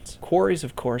buildings. Quarries,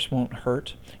 of course, won't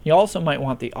hurt. You also might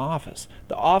want the office.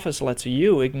 The office lets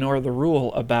you ignore the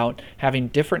rule about having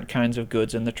different kinds of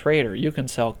goods in the trader. You can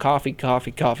sell coffee,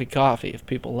 coffee, coffee, coffee if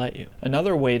people let you.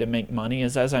 Another way to make money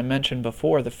is, as I mentioned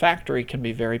before, the factory can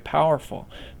be very powerful,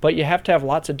 but you have to have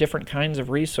lots of different kinds of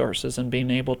resources and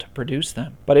being able to produce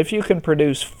them. But if you can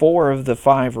produce 4 of the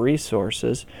 5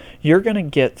 resources, you're going to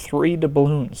get 3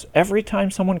 doubloons every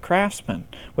time someone craftsman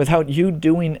without you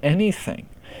doing anything.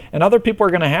 And other people are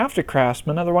going to have to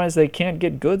craftsman, otherwise they can't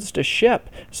get goods to ship,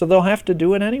 so they'll have to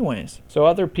do it anyways. So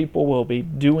other people will be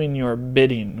doing your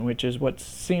bidding, which is what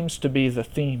seems to be the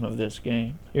theme of this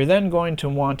game. You're then going to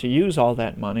want to use all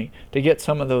that money to get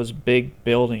some of those big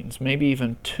buildings, maybe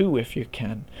even 2 if you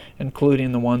can,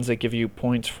 including the ones that give you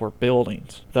points for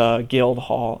buildings, the guild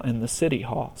hall and the city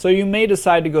hall. So you may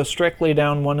decide to go strictly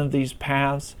down one of these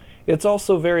paths. It's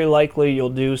also very likely you'll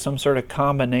do some sort of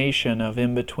combination of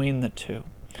in between the two.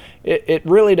 It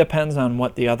really depends on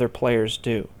what the other players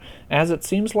do. As it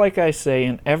seems like I say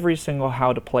in every single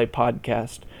How to Play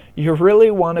podcast, you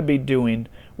really want to be doing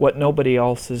what nobody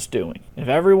else is doing. If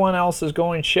everyone else is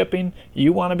going shipping,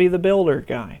 you want to be the builder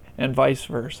guy, and vice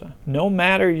versa. No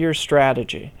matter your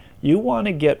strategy, you want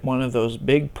to get one of those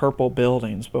big purple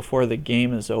buildings before the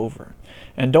game is over.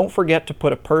 And don't forget to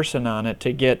put a person on it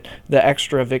to get the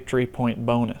extra victory point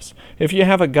bonus. If you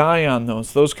have a guy on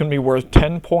those can be worth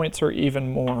 10 points or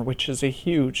even more, which is a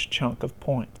huge chunk of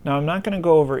points. Now, I'm not going to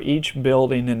go over each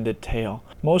building in detail.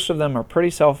 Most of them are pretty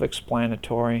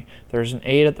self-explanatory. There's an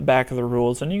 8 at the back of the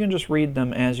rules, and you can just read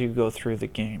them as you go through the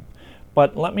game.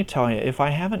 But let me tell you, if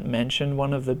I haven't mentioned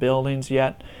one of the buildings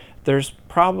yet, there's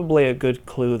probably a good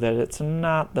clue that it's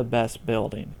not the best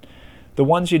building. The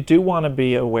ones you do want to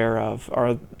be aware of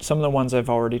are some of the ones I've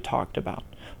already talked about.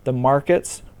 The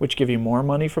markets, which give you more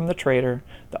money from the trader.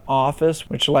 The office,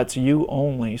 which lets you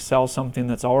only sell something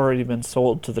that's already been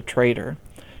sold to the trader.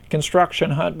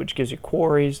 Construction hut, which gives you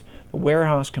quarries. The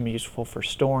warehouse can be useful for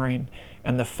storing.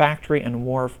 And the factory and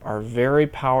wharf are very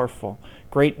powerful.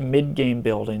 Great mid-game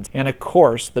buildings, and of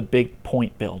course the big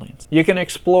point buildings. You can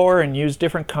explore and use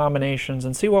different combinations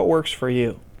and see what works for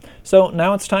you. So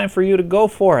now it's time for you to go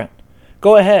for it.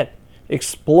 Go ahead,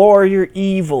 explore your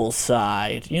evil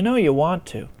side. You know you want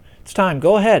to. It's time,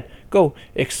 go ahead, go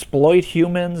exploit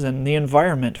humans and the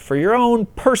environment for your own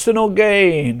personal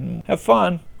gain. Have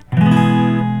fun.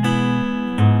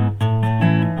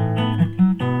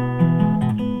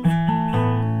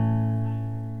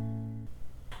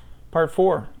 Part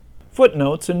 4.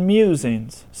 Footnotes and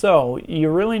musings. So, you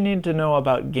really need to know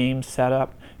about game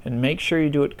setup and make sure you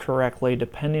do it correctly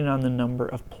depending on the number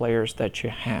of players that you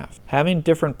have. Having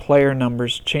different player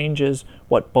numbers changes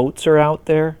what boats are out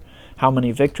there, how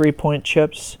many victory point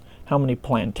chips, how many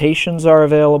plantations are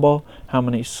available, how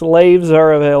many slaves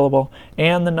are available,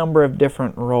 and the number of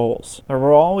different roles. There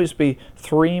will always be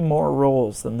 3 more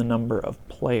roles than the number of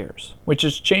players, which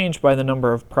is changed by the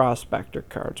number of prospector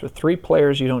cards. With 3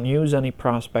 players, you don't use any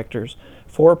prospectors.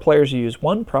 4 players, you use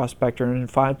 1 prospector, and in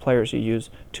 5 players, you use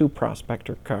 2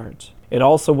 prospector cards. It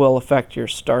also will affect your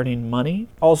starting money.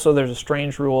 Also, there's a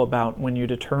strange rule about when you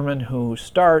determine who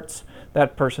starts,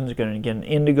 that person's going to get an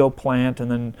indigo plant, and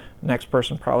then the next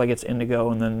person probably gets indigo,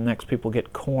 and then the next people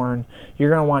get corn. You're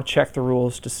going to want to check the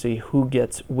rules to see who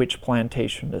gets which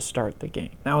plantation to start the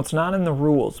game. Now, it's not in the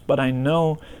rules, but I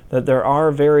know that there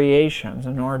are variations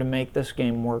in order to make this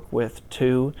game work with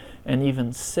 2 and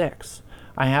even 6.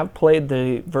 I have played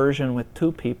the version with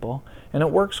 2 people, and it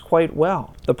works quite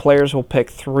well. The players will pick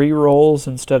 3 roles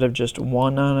instead of just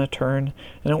 1 on a turn,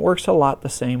 and it works a lot the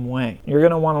same way. You're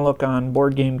going to want to look on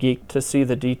Board Game Geek to see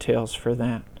the details for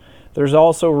that. There's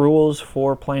also rules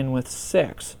for playing with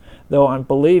 6, though I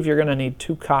believe you're going to need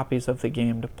 2 copies of the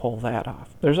game to pull that off.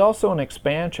 There's also an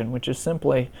expansion, which is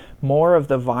simply more of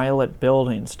the violet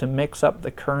buildings to mix up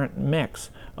the current mix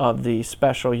of the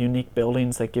special, unique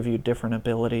buildings that give you different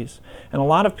abilities. And a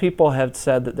lot of people have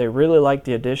said that they really like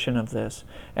the addition of this,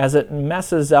 as it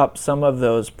messes up some of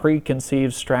those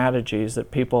preconceived strategies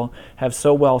that people have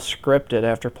so well scripted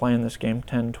after playing this game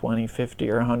 10, 20,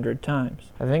 50, or 100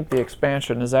 times. I think the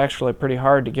expansion is actually pretty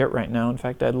hard to get right now. In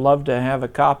fact, I'd love to have a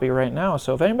copy right now.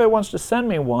 So if anybody wants to send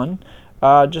me one,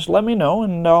 just let me know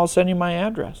and I'll send you my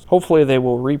address. Hopefully they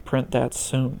will reprint that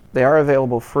soon. They are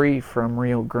available free from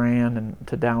Rio Grande and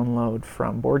to download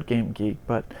from Board Game Geek,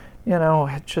 but you know,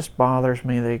 it just bothers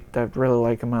me. I really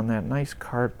like them on that nice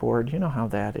cardboard. You know how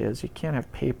that is. You can't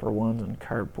have paper ones and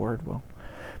cardboard. Well,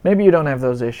 maybe you don't have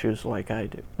those issues like I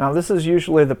do. Now, this is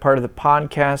usually the part of the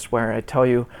podcast where I tell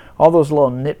you all those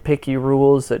little nitpicky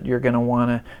rules that you're going to want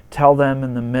to tell them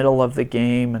in the middle of the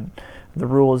game, and the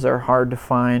rules are hard to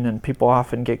find and people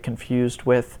often get confused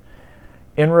with.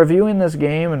 In reviewing this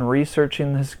game and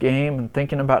researching this game and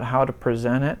thinking about how to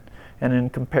present it, and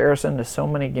in comparison to so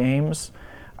many games,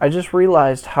 I just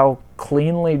realized how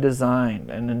cleanly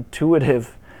designed and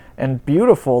intuitive and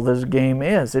beautiful this game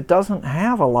is. It doesn't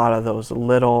have a lot of those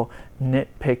little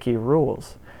nitpicky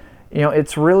rules. You know,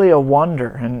 it's really a wonder,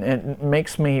 and it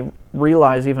makes me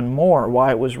realize even more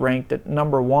why it was ranked at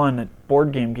 #1 at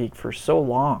Board Game Geek for so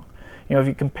long. You know, if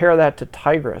you compare that to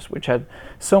Tigris, which had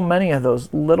so many of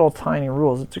those little tiny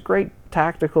rules, it's a great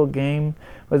tactical game,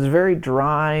 but it's very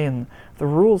dry and the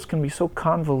rules can be so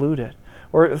convoluted.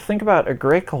 Or think about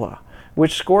Agricola,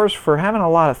 which scores for having a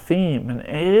lot of theme, and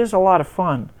it is a lot of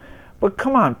fun. But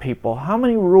come on, people, how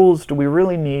many rules do we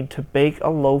really need to bake a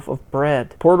loaf of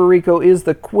bread? Puerto Rico is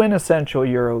the quintessential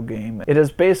Euro game. It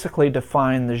has basically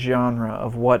defined the genre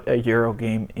of what a Euro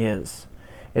game is.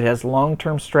 It has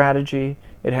long-term strategy,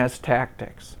 it has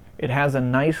tactics. It has a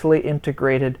nicely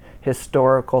integrated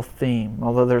historical theme,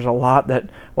 although there's a lot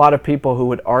of people who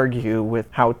would argue with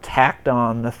how tacked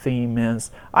on the theme is.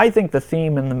 I think the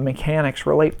theme and the mechanics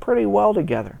relate pretty well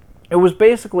together. It was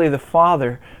basically the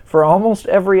father for almost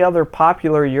every other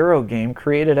popular Euro game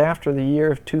created after the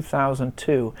year of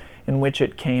 2002 in which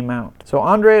it came out. So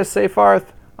Andreas Seyfarth,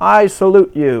 I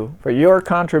salute you for your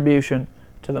contribution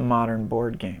to the modern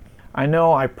board game. I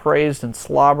know I praised and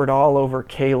slobbered all over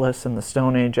Caylus in the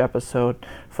Stone Age episode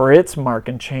for its mark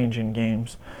and change in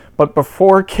games, but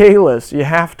before Caylus, you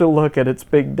have to look at its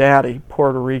big daddy,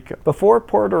 Puerto Rico. Before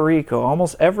Puerto Rico,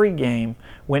 almost every game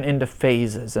went into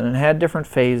phases, and it had different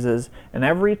phases, and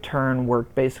every turn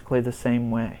worked basically the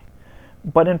same way.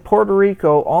 But in Puerto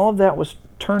Rico, all of that was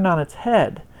turned on its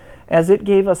head, as it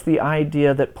gave us the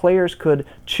idea that players could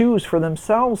choose for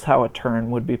themselves how a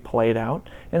turn would be played out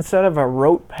instead of a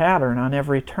rote pattern on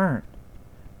every turn.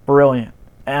 Brilliant.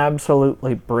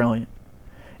 Absolutely brilliant.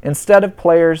 Instead of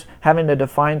players having to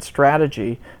define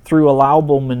strategy through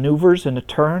allowable maneuvers in a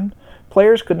turn,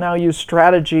 players could now use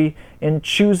strategy in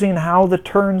choosing how the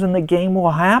turns in the game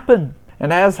will happen.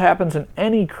 And as happens in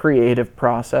any creative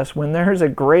process, when there's a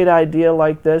great idea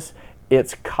like this,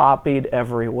 it's copied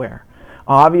everywhere.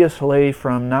 Obviously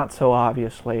from not so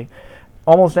obviously.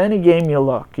 Almost any game you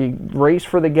look, you Race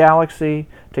for the Galaxy,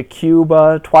 to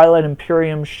Cuba, Twilight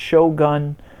Imperium,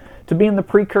 Shogun, to being the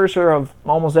precursor of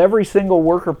almost every single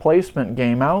worker placement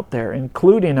game out there,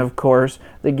 including, of course,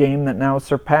 the game that now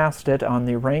surpassed it on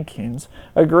the rankings,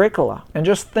 Agricola. And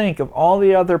just think of all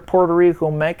the other Puerto Rico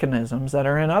mechanisms that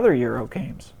are in other Euro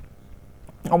games.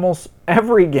 Almost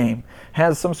every game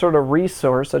has some sort of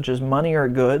resource, such as money or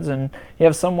goods, and you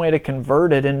have some way to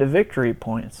convert it into victory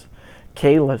points.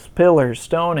 Caylus, Pillars,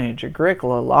 Stone Age,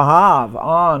 Agricola, Le Havre,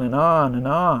 on and on and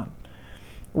on.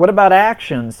 What about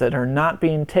actions that are not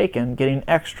being taken, getting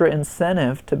extra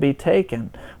incentive to be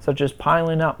taken, such as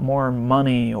piling up more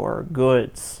money or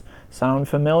goods? Sound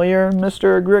familiar,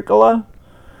 Mr. Agricola?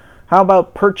 How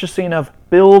about purchasing of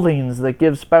buildings that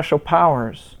give special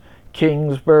powers?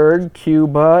 Kingsburg,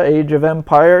 Cuba, Age of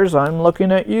Empires, I'm looking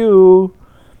at you.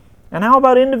 And how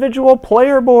about individual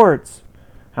player boards?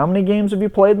 How many games have you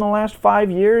played in the last 5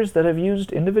 years that have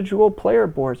used individual player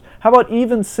boards? How about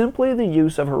even simply the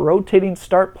use of a rotating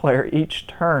start player each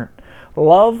turn?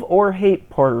 Love or hate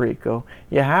Puerto Rico,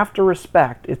 you have to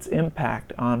respect its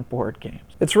impact on board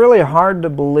games. It's really hard to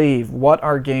believe what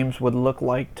our games would look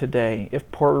like today if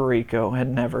Puerto Rico had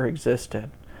never existed.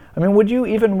 I mean, would you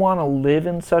even want to live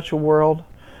in such a world?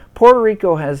 Puerto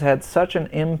Rico has had such an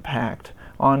impact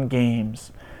on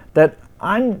games that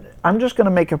I'm just going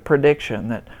to make a prediction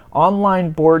that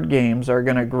online board games are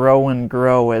going to grow and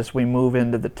grow as we move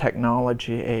into the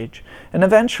technology age. And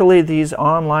eventually these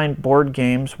online board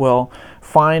games will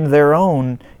find their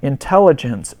own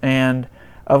intelligence and,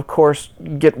 of course,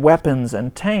 get weapons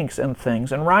and tanks and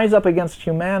things and rise up against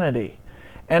humanity.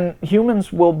 And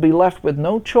humans will be left with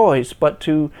no choice but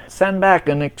to send back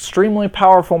an extremely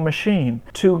powerful machine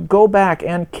to go back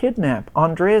and kidnap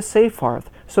Andreas Seyfarth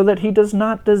so that he does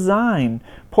not design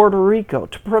Puerto Rico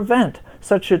to prevent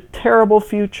such a terrible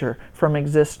future from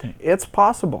existing. It's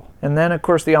possible. And then, of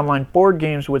course, the online board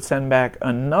games would send back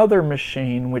another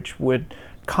machine which would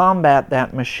combat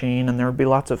that machine, and there would be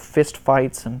lots of fist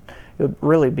fights, and it would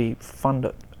really be fun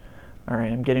to... All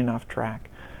right, I'm getting off track.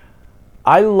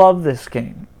 I love this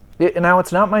game. Now,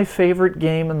 it's not my favorite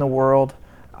game in the world.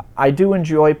 I do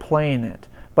enjoy playing it.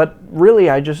 But really,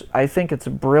 I think it's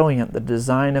brilliant, the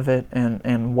design of it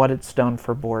and what it's done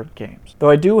for board games. Though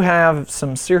I do have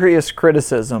some serious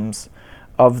criticisms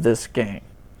of this game.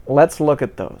 Let's look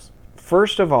at those.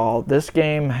 First of all, this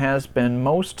game has been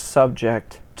most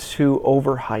subject to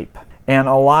overhype. And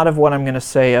a lot of what I'm going to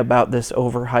say about this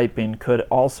overhyping could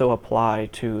also apply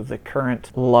to the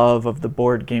current love of the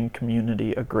board game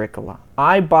community, Agricola.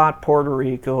 I bought Puerto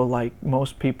Rico like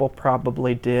most people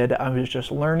probably did. I was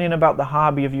just learning about the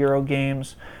hobby of Euro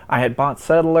games. I had bought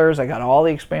Settlers. I got all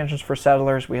the expansions for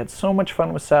Settlers. We had so much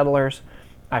fun with Settlers.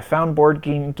 I found Board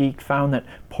Game Geek found that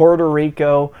Puerto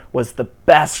Rico was the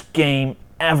best game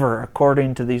ever,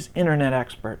 according to these internet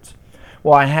experts.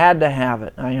 Well, I had to have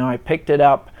it. I picked it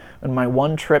up on my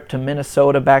one trip to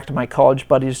Minnesota back to my college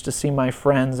buddies to see my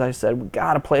friends. I said, we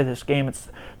got to play this game. It's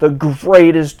the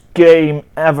greatest game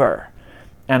ever.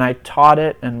 And I taught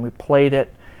it, and we played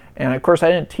it. And of course,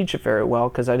 I didn't teach it very well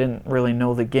because I didn't really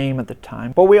know the game at the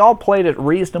time. But we all played it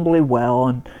reasonably well,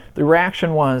 and the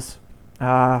reaction was,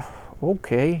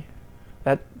 okay,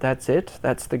 that's it?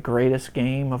 That's the greatest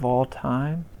game of all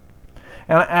time?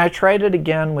 And I tried it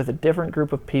again with a different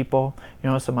group of people,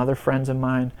 some other friends of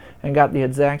mine, and got the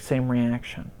exact same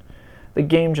reaction. The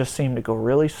game just seemed to go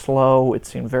really slow. It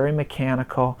seemed very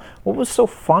mechanical. What was so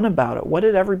fun about it? What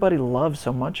did everybody love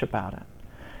so much about it?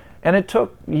 And it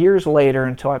took years later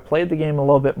until I played the game a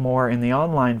little bit more in the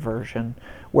online version,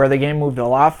 where the game moved a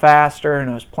lot faster and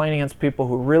I was playing against people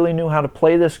who really knew how to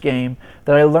play this game,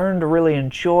 that I learned to really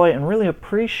enjoy and really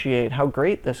appreciate how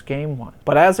great this game was.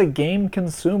 But as a game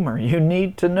consumer, you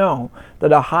need to know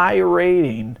that a high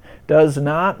rating does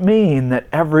not mean that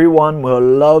everyone will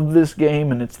love this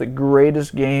game and it's the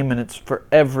greatest game and it's for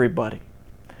everybody.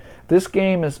 This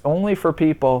game is only for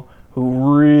people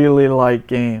who really like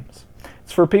games.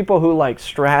 It's for people who like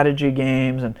strategy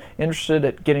games and interested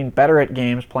in getting better at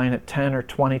games, playing it 10 or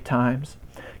 20 times.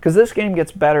 Because this game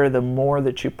gets better the more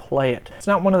that you play it. It's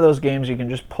not one of those games you can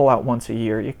just pull out once a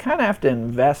year. You kind of have to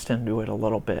invest into it a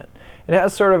little bit. It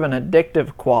has sort of an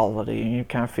addictive quality, and you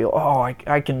kind of feel, oh,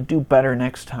 I can do better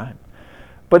next time.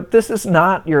 But this is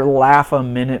not your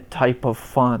laugh-a-minute type of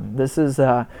fun. This is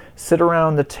a sit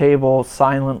around the table,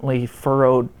 silently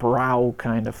furrowed brow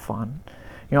kind of fun.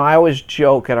 I always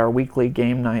joke at our weekly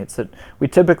game nights that we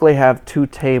typically have two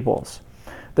tables.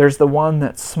 There's the one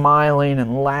that's smiling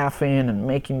and laughing and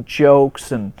making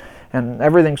jokes and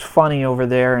everything's funny over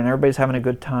there and everybody's having a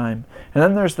good time. And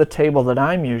then there's the table that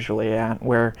I'm usually at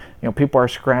where people are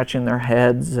scratching their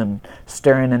heads and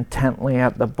staring intently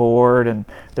at the board and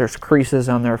there's creases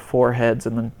on their foreheads,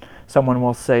 and then someone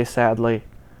will say sadly,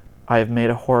 I have made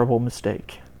a horrible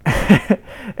mistake.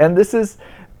 And this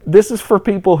is for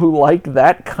people who like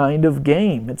that kind of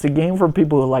game. It's a game for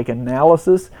people who like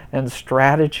analysis and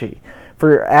strategy.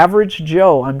 For your average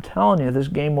Joe, I'm telling you, this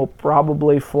game will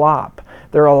probably flop.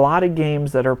 There are a lot of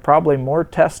games that are probably more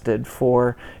tested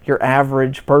for your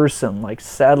average person, like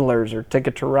Settlers or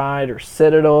Ticket to Ride or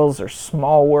Citadels or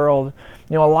Small World.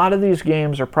 A lot of these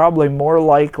games are probably more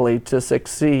likely to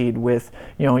succeed with,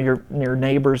 your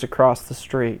neighbors across the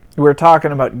street. We were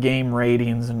talking about game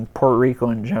ratings in Puerto Rico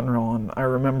in general, and I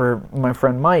remember my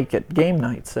friend Mike at Game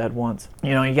Night said once,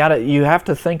 you have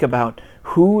to think about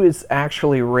who is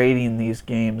actually rating these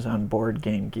games on Board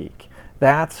Game Geek.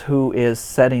 That's who is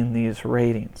setting these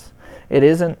ratings. It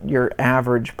isn't your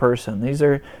average person. These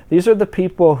are the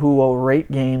people who will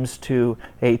rate games to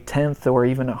a 10th or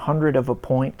even 100th of a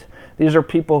point. These are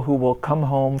people who will come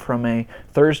home from a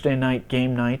Thursday night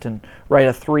game night and write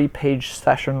a 3-page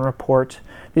session report.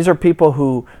 These are people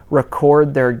who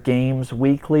record their games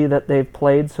weekly that they've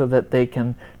played so that they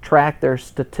can track their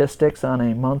statistics on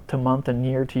a month-to-month and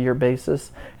year-to-year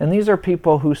basis. And these are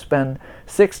people who spend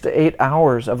 6 to 8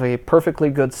 hours of a perfectly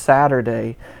good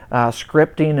Saturday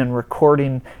scripting and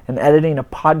recording and editing a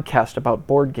podcast about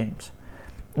board games.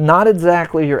 Not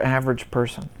exactly your average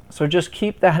person. So just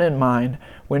keep that in mind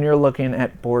when you're looking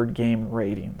at board game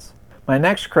ratings. My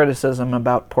next criticism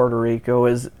about Puerto Rico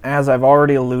is, as I've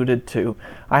already alluded to,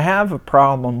 I have a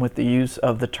problem with the use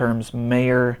of the terms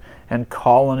mayor and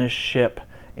colonist ship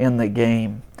in the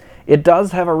game. It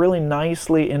does have a really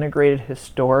nicely integrated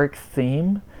historic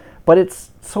theme, but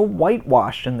it's so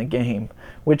whitewashed in the game,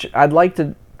 which I'd like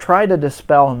to try to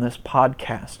dispel in this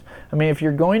podcast. I mean, if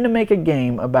you're going to make a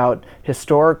game about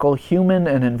historical human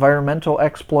and environmental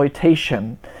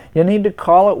exploitation, you need to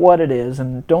call it what it is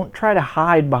and don't try to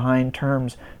hide behind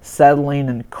terms settling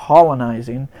and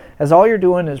colonizing, as all you're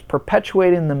doing is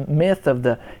perpetuating the myth of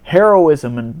the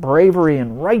heroism and bravery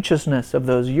and righteousness of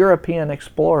those European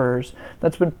explorers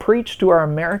that's been preached to our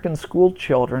American school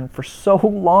children for so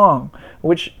long,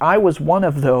 which I was one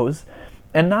of those.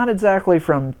 And not exactly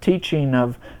from teaching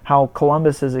of how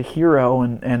Columbus is a hero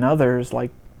and others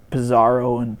like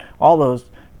Pizarro and all those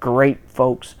great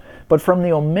folks, but from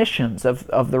the omissions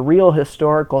of the real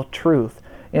historical truth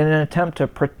in an attempt to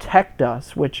protect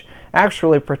us, which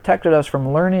actually protected us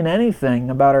from learning anything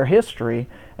about our history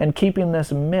and keeping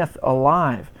this myth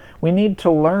alive. We need to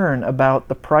learn about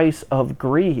the price of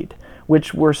greed,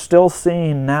 which we're still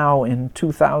seeing now in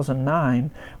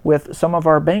 2009 with some of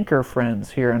our banker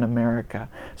friends here in America.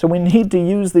 So we need to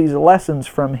use these lessons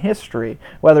from history,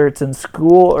 whether it's in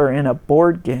school or in a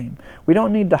board game. We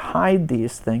don't need to hide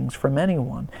these things from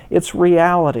anyone. It's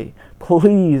reality.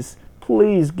 Please,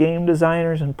 please, game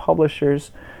designers and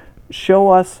publishers, show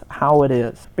us how it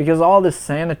is. Because all this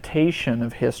sanitation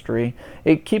of history,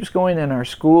 it keeps going in our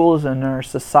schools and our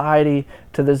society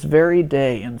to this very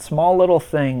day. And small little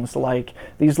things like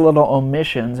these little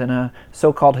omissions in a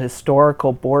so-called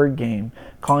historical board game,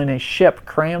 calling a ship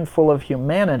crammed full of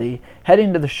humanity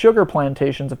heading to the sugar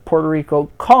plantations of Puerto Rico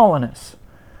colonists.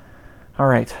 All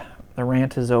right, the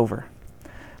rant is over.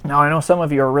 Now, I know some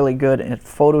of you are really good at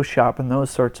Photoshop and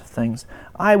those sorts of things.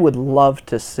 I would love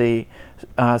to see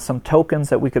some tokens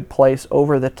that we could place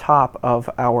over the top of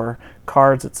our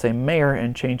cards that say mayor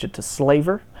and change it to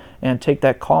slaver, and take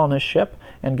that colonist ship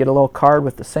and get a little card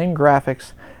with the same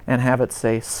graphics and have it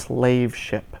say slave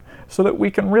ship, so that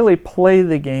we can really play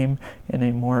the game in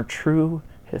a more true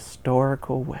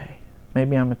historical way.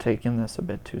 Maybe I'm taking this a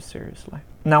bit too seriously.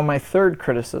 Now, my third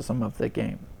criticism of the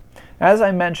game. As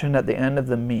I mentioned at the end of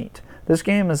the meet, this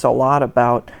game is a lot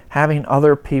about having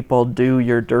other people do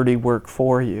your dirty work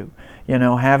for you. You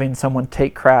know, having someone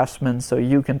take craftsman so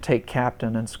you can take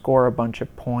captain and score a bunch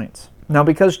of points. Now,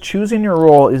 because choosing your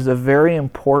role is a very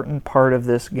important part of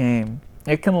this game,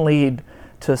 it can lead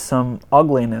to some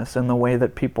ugliness in the way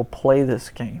that people play this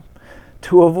game.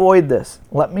 To avoid this,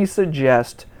 let me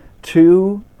suggest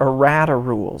 2 errata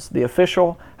rules, the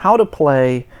official how to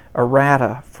play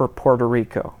errata for Puerto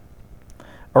Rico.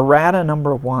 Errata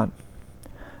number 1.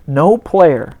 No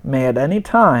player may at any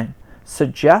time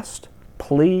suggest,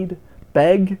 plead,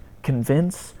 beg,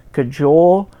 convince,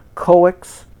 cajole,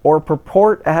 coax, or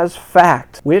purport as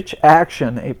fact which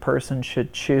action a person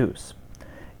should choose.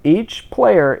 Each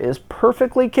player is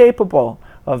perfectly capable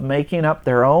of making up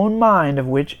their own mind of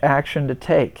which action to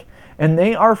take, and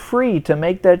they are free to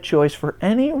make that choice for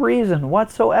any reason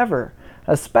whatsoever,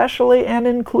 especially and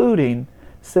including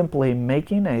simply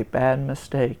making a bad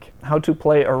mistake. How to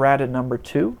play errata number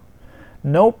 2?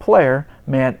 No player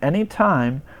may at any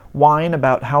time whine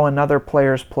about how another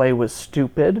player's play was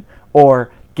stupid,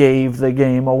 or gave the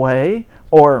game away,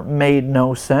 or made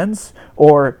no sense,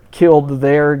 or killed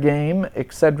their game,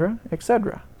 etc.,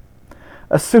 etc.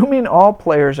 Assuming all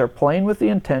players are playing with the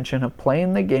intention of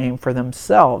playing the game for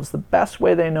themselves the best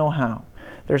way they know how,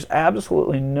 there's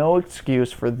absolutely no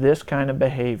excuse for this kind of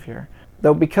behavior.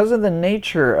 Though because of the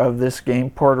nature of this game,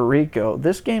 Puerto Rico,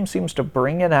 this game seems to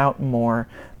bring it out more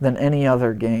than any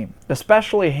other game.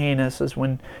 Especially heinous is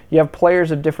when you have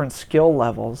players of different skill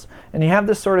levels, and you have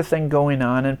this sort of thing going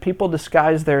on, and people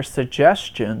disguise their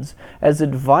suggestions as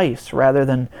advice rather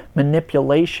than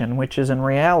manipulation, which is in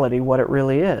reality what it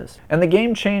really is. And the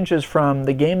game changes from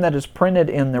the game that is printed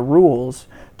in the rules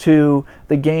to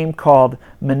the game called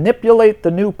Manipulate the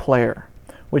New Player,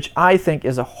 which I think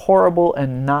is a horrible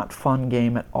and not fun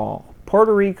game at all.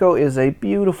 Puerto Rico is a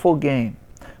beautiful game,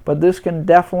 but this can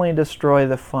definitely destroy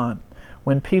the fun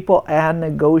when people add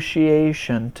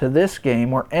negotiation to this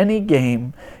game, or any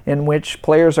game in which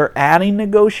players are adding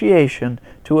negotiation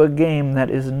to a game that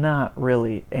is not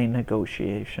really a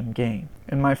negotiation game.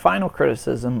 And my final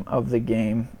criticism of the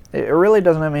game, it really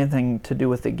doesn't have anything to do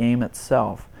with the game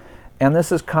itself, and this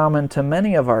is common to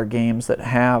many of our games that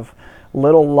have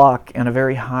little luck and a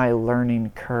very high learning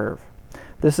curve.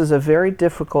 This is a very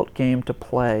difficult game to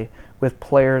play with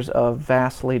players of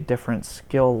vastly different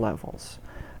skill levels.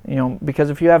 You know, because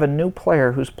if you have a new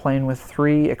player who's playing with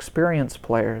 3 experienced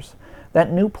players,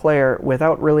 that new player,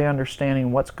 without really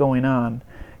understanding what's going on,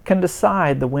 can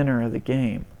decide the winner of the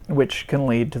game. which can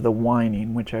lead to the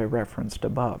whining, which I referenced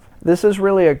above. This is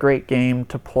really a great game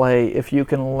to play if you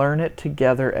can learn it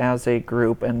together as a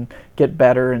group and get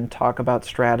better and talk about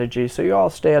strategy so you all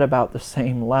stay at about the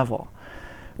same level,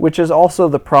 which is also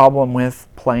the problem with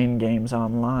playing games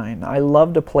online. I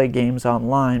love to play games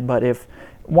online, but if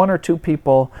one or two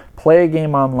people play a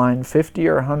game online 50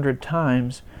 or 100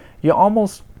 times, you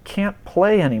almost can't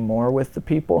play anymore with the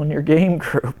people in your game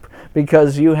group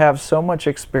because you have so much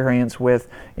experience with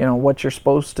what you're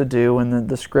supposed to do and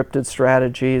the scripted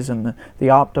strategies and the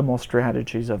optimal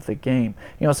strategies of the game.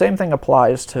 Same thing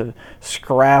applies to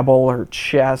Scrabble or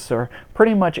chess or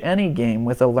pretty much any game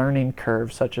with a learning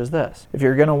curve such as this. If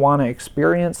you're going to want to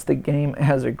experience the game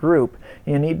as a group,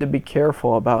 you need to be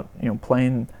careful about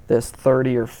playing this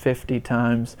 30 or 50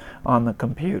 times on the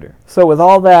computer. So with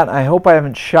all that, I hope I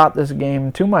haven't shot this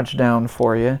game too much down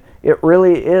for you. It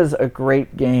really is a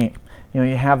great game. You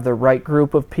have the right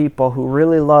group of people who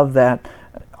really love that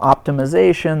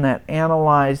optimization, that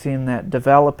analyzing, that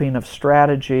developing of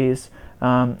strategies,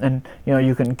 and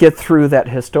you can get through that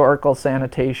historical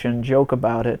sanitation joke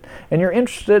about it, and you're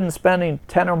interested in spending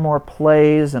 10 or more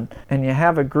plays, and you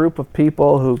have a group of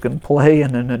people who can play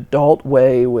in an adult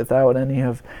way without any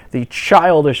of the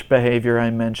childish behavior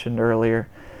I mentioned earlier.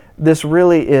 This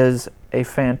really is a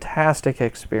fantastic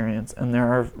experience, and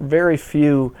there are very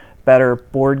few better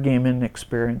board gaming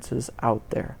experiences out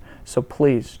there. So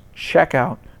please check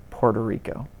out Puerto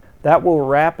Rico. That will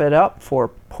wrap it up for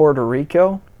Puerto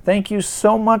Rico. Thank you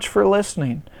so much for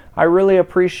listening. I really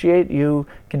appreciate you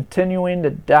continuing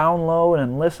to download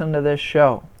and listen to this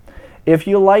show. If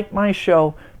you like my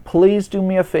show, please do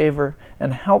me a favor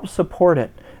and help support it.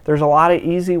 There's a lot of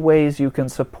easy ways you can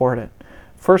support it.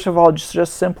 First of all,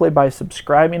 just simply by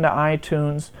subscribing to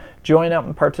iTunes, join up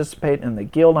and participate in the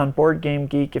Guild on Board Game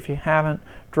Geek. If you haven't,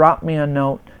 drop me a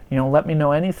note. Let me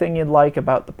know anything you'd like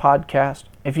about the podcast.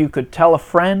 If you could tell a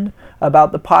friend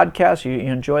about the podcast, you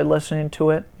enjoy listening to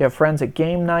it. You have friends at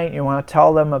game night, you want to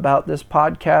tell them about this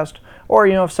podcast. Or,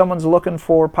 if someone's looking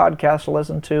for podcasts to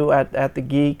listen to at the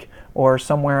Geek or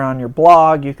somewhere on your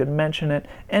blog, you could mention it.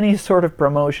 Any sort of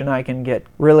promotion I can get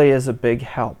really is a big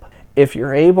help. If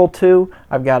you're able to,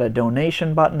 I've got a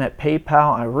donation button at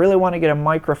PayPal. I really want to get a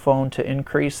microphone to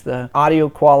increase the audio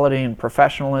quality and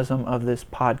professionalism of this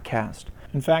podcast.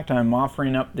 In fact, I'm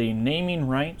offering up the naming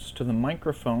rights to the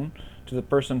microphone to the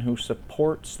person who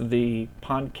supports the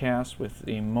podcast with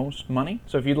the most money.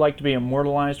 So if you'd like to be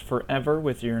immortalized forever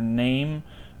with your name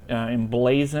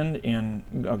emblazoned in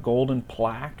a golden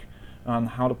plaque on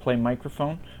how to play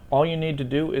microphone, all you need to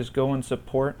do is go and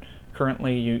support.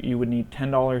 Currently, you would need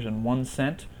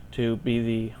 $10.01 to be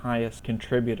the highest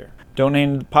contributor.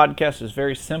 Donating to the podcast is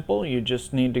very simple. You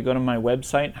just need to go to my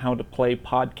website,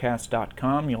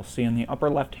 howtoplaypodcast.com. You'll see in the upper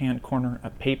left-hand corner a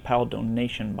PayPal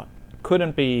donation button.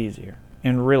 Couldn't be easier.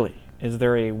 And really, is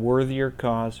there a worthier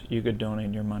cause you could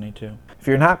donate your money to? If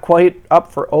you're not quite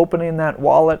up for opening that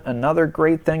wallet, another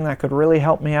great thing that could really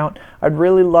help me out, I'd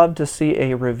really love to see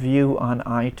a review on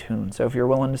iTunes. So if you're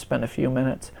willing to spend a few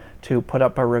minutes to put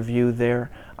up a review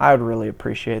there, I would really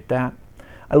appreciate that.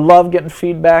 I love getting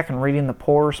feedback and reading the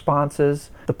poll responses.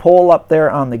 The poll up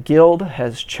there on the Guild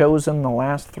has chosen the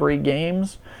last 3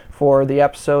 games for the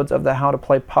episodes of the How to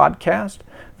Play podcast.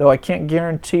 Though I can't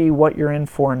guarantee what you're in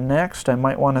for next, I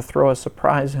might want to throw a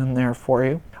surprise in there for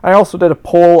you. I also did a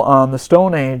poll on the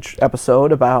Stone Age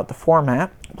episode about the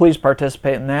format. Please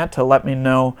participate in that to let me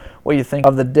know what you think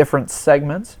of the different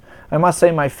segments. I must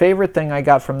say my favorite thing I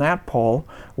got from that poll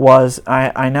was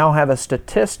I now have a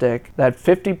statistic that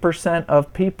 50%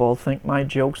 of people think my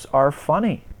jokes are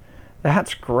funny.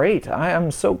 That's great. I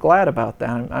am so glad about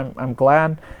that. I'm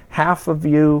glad half of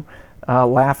you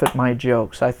laugh at my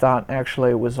jokes. I thought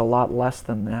actually it was a lot less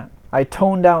than that. I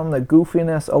toned down the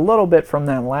goofiness a little bit from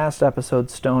that last episode,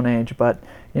 Stone Age, but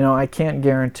I can't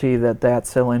guarantee that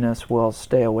silliness will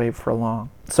stay away for long.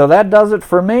 So that does it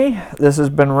for me. This has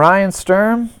been Ryan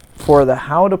Sturm for the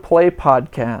How to Play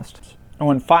podcast. Oh,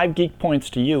 and 5 geek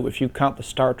points to you if you count the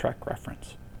Star Trek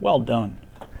reference. Well done.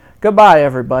 Goodbye,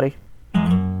 everybody.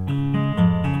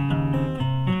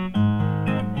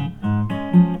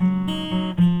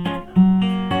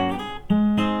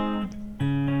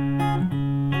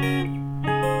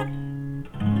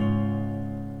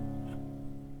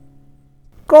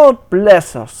 God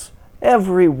bless us,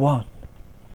 everyone.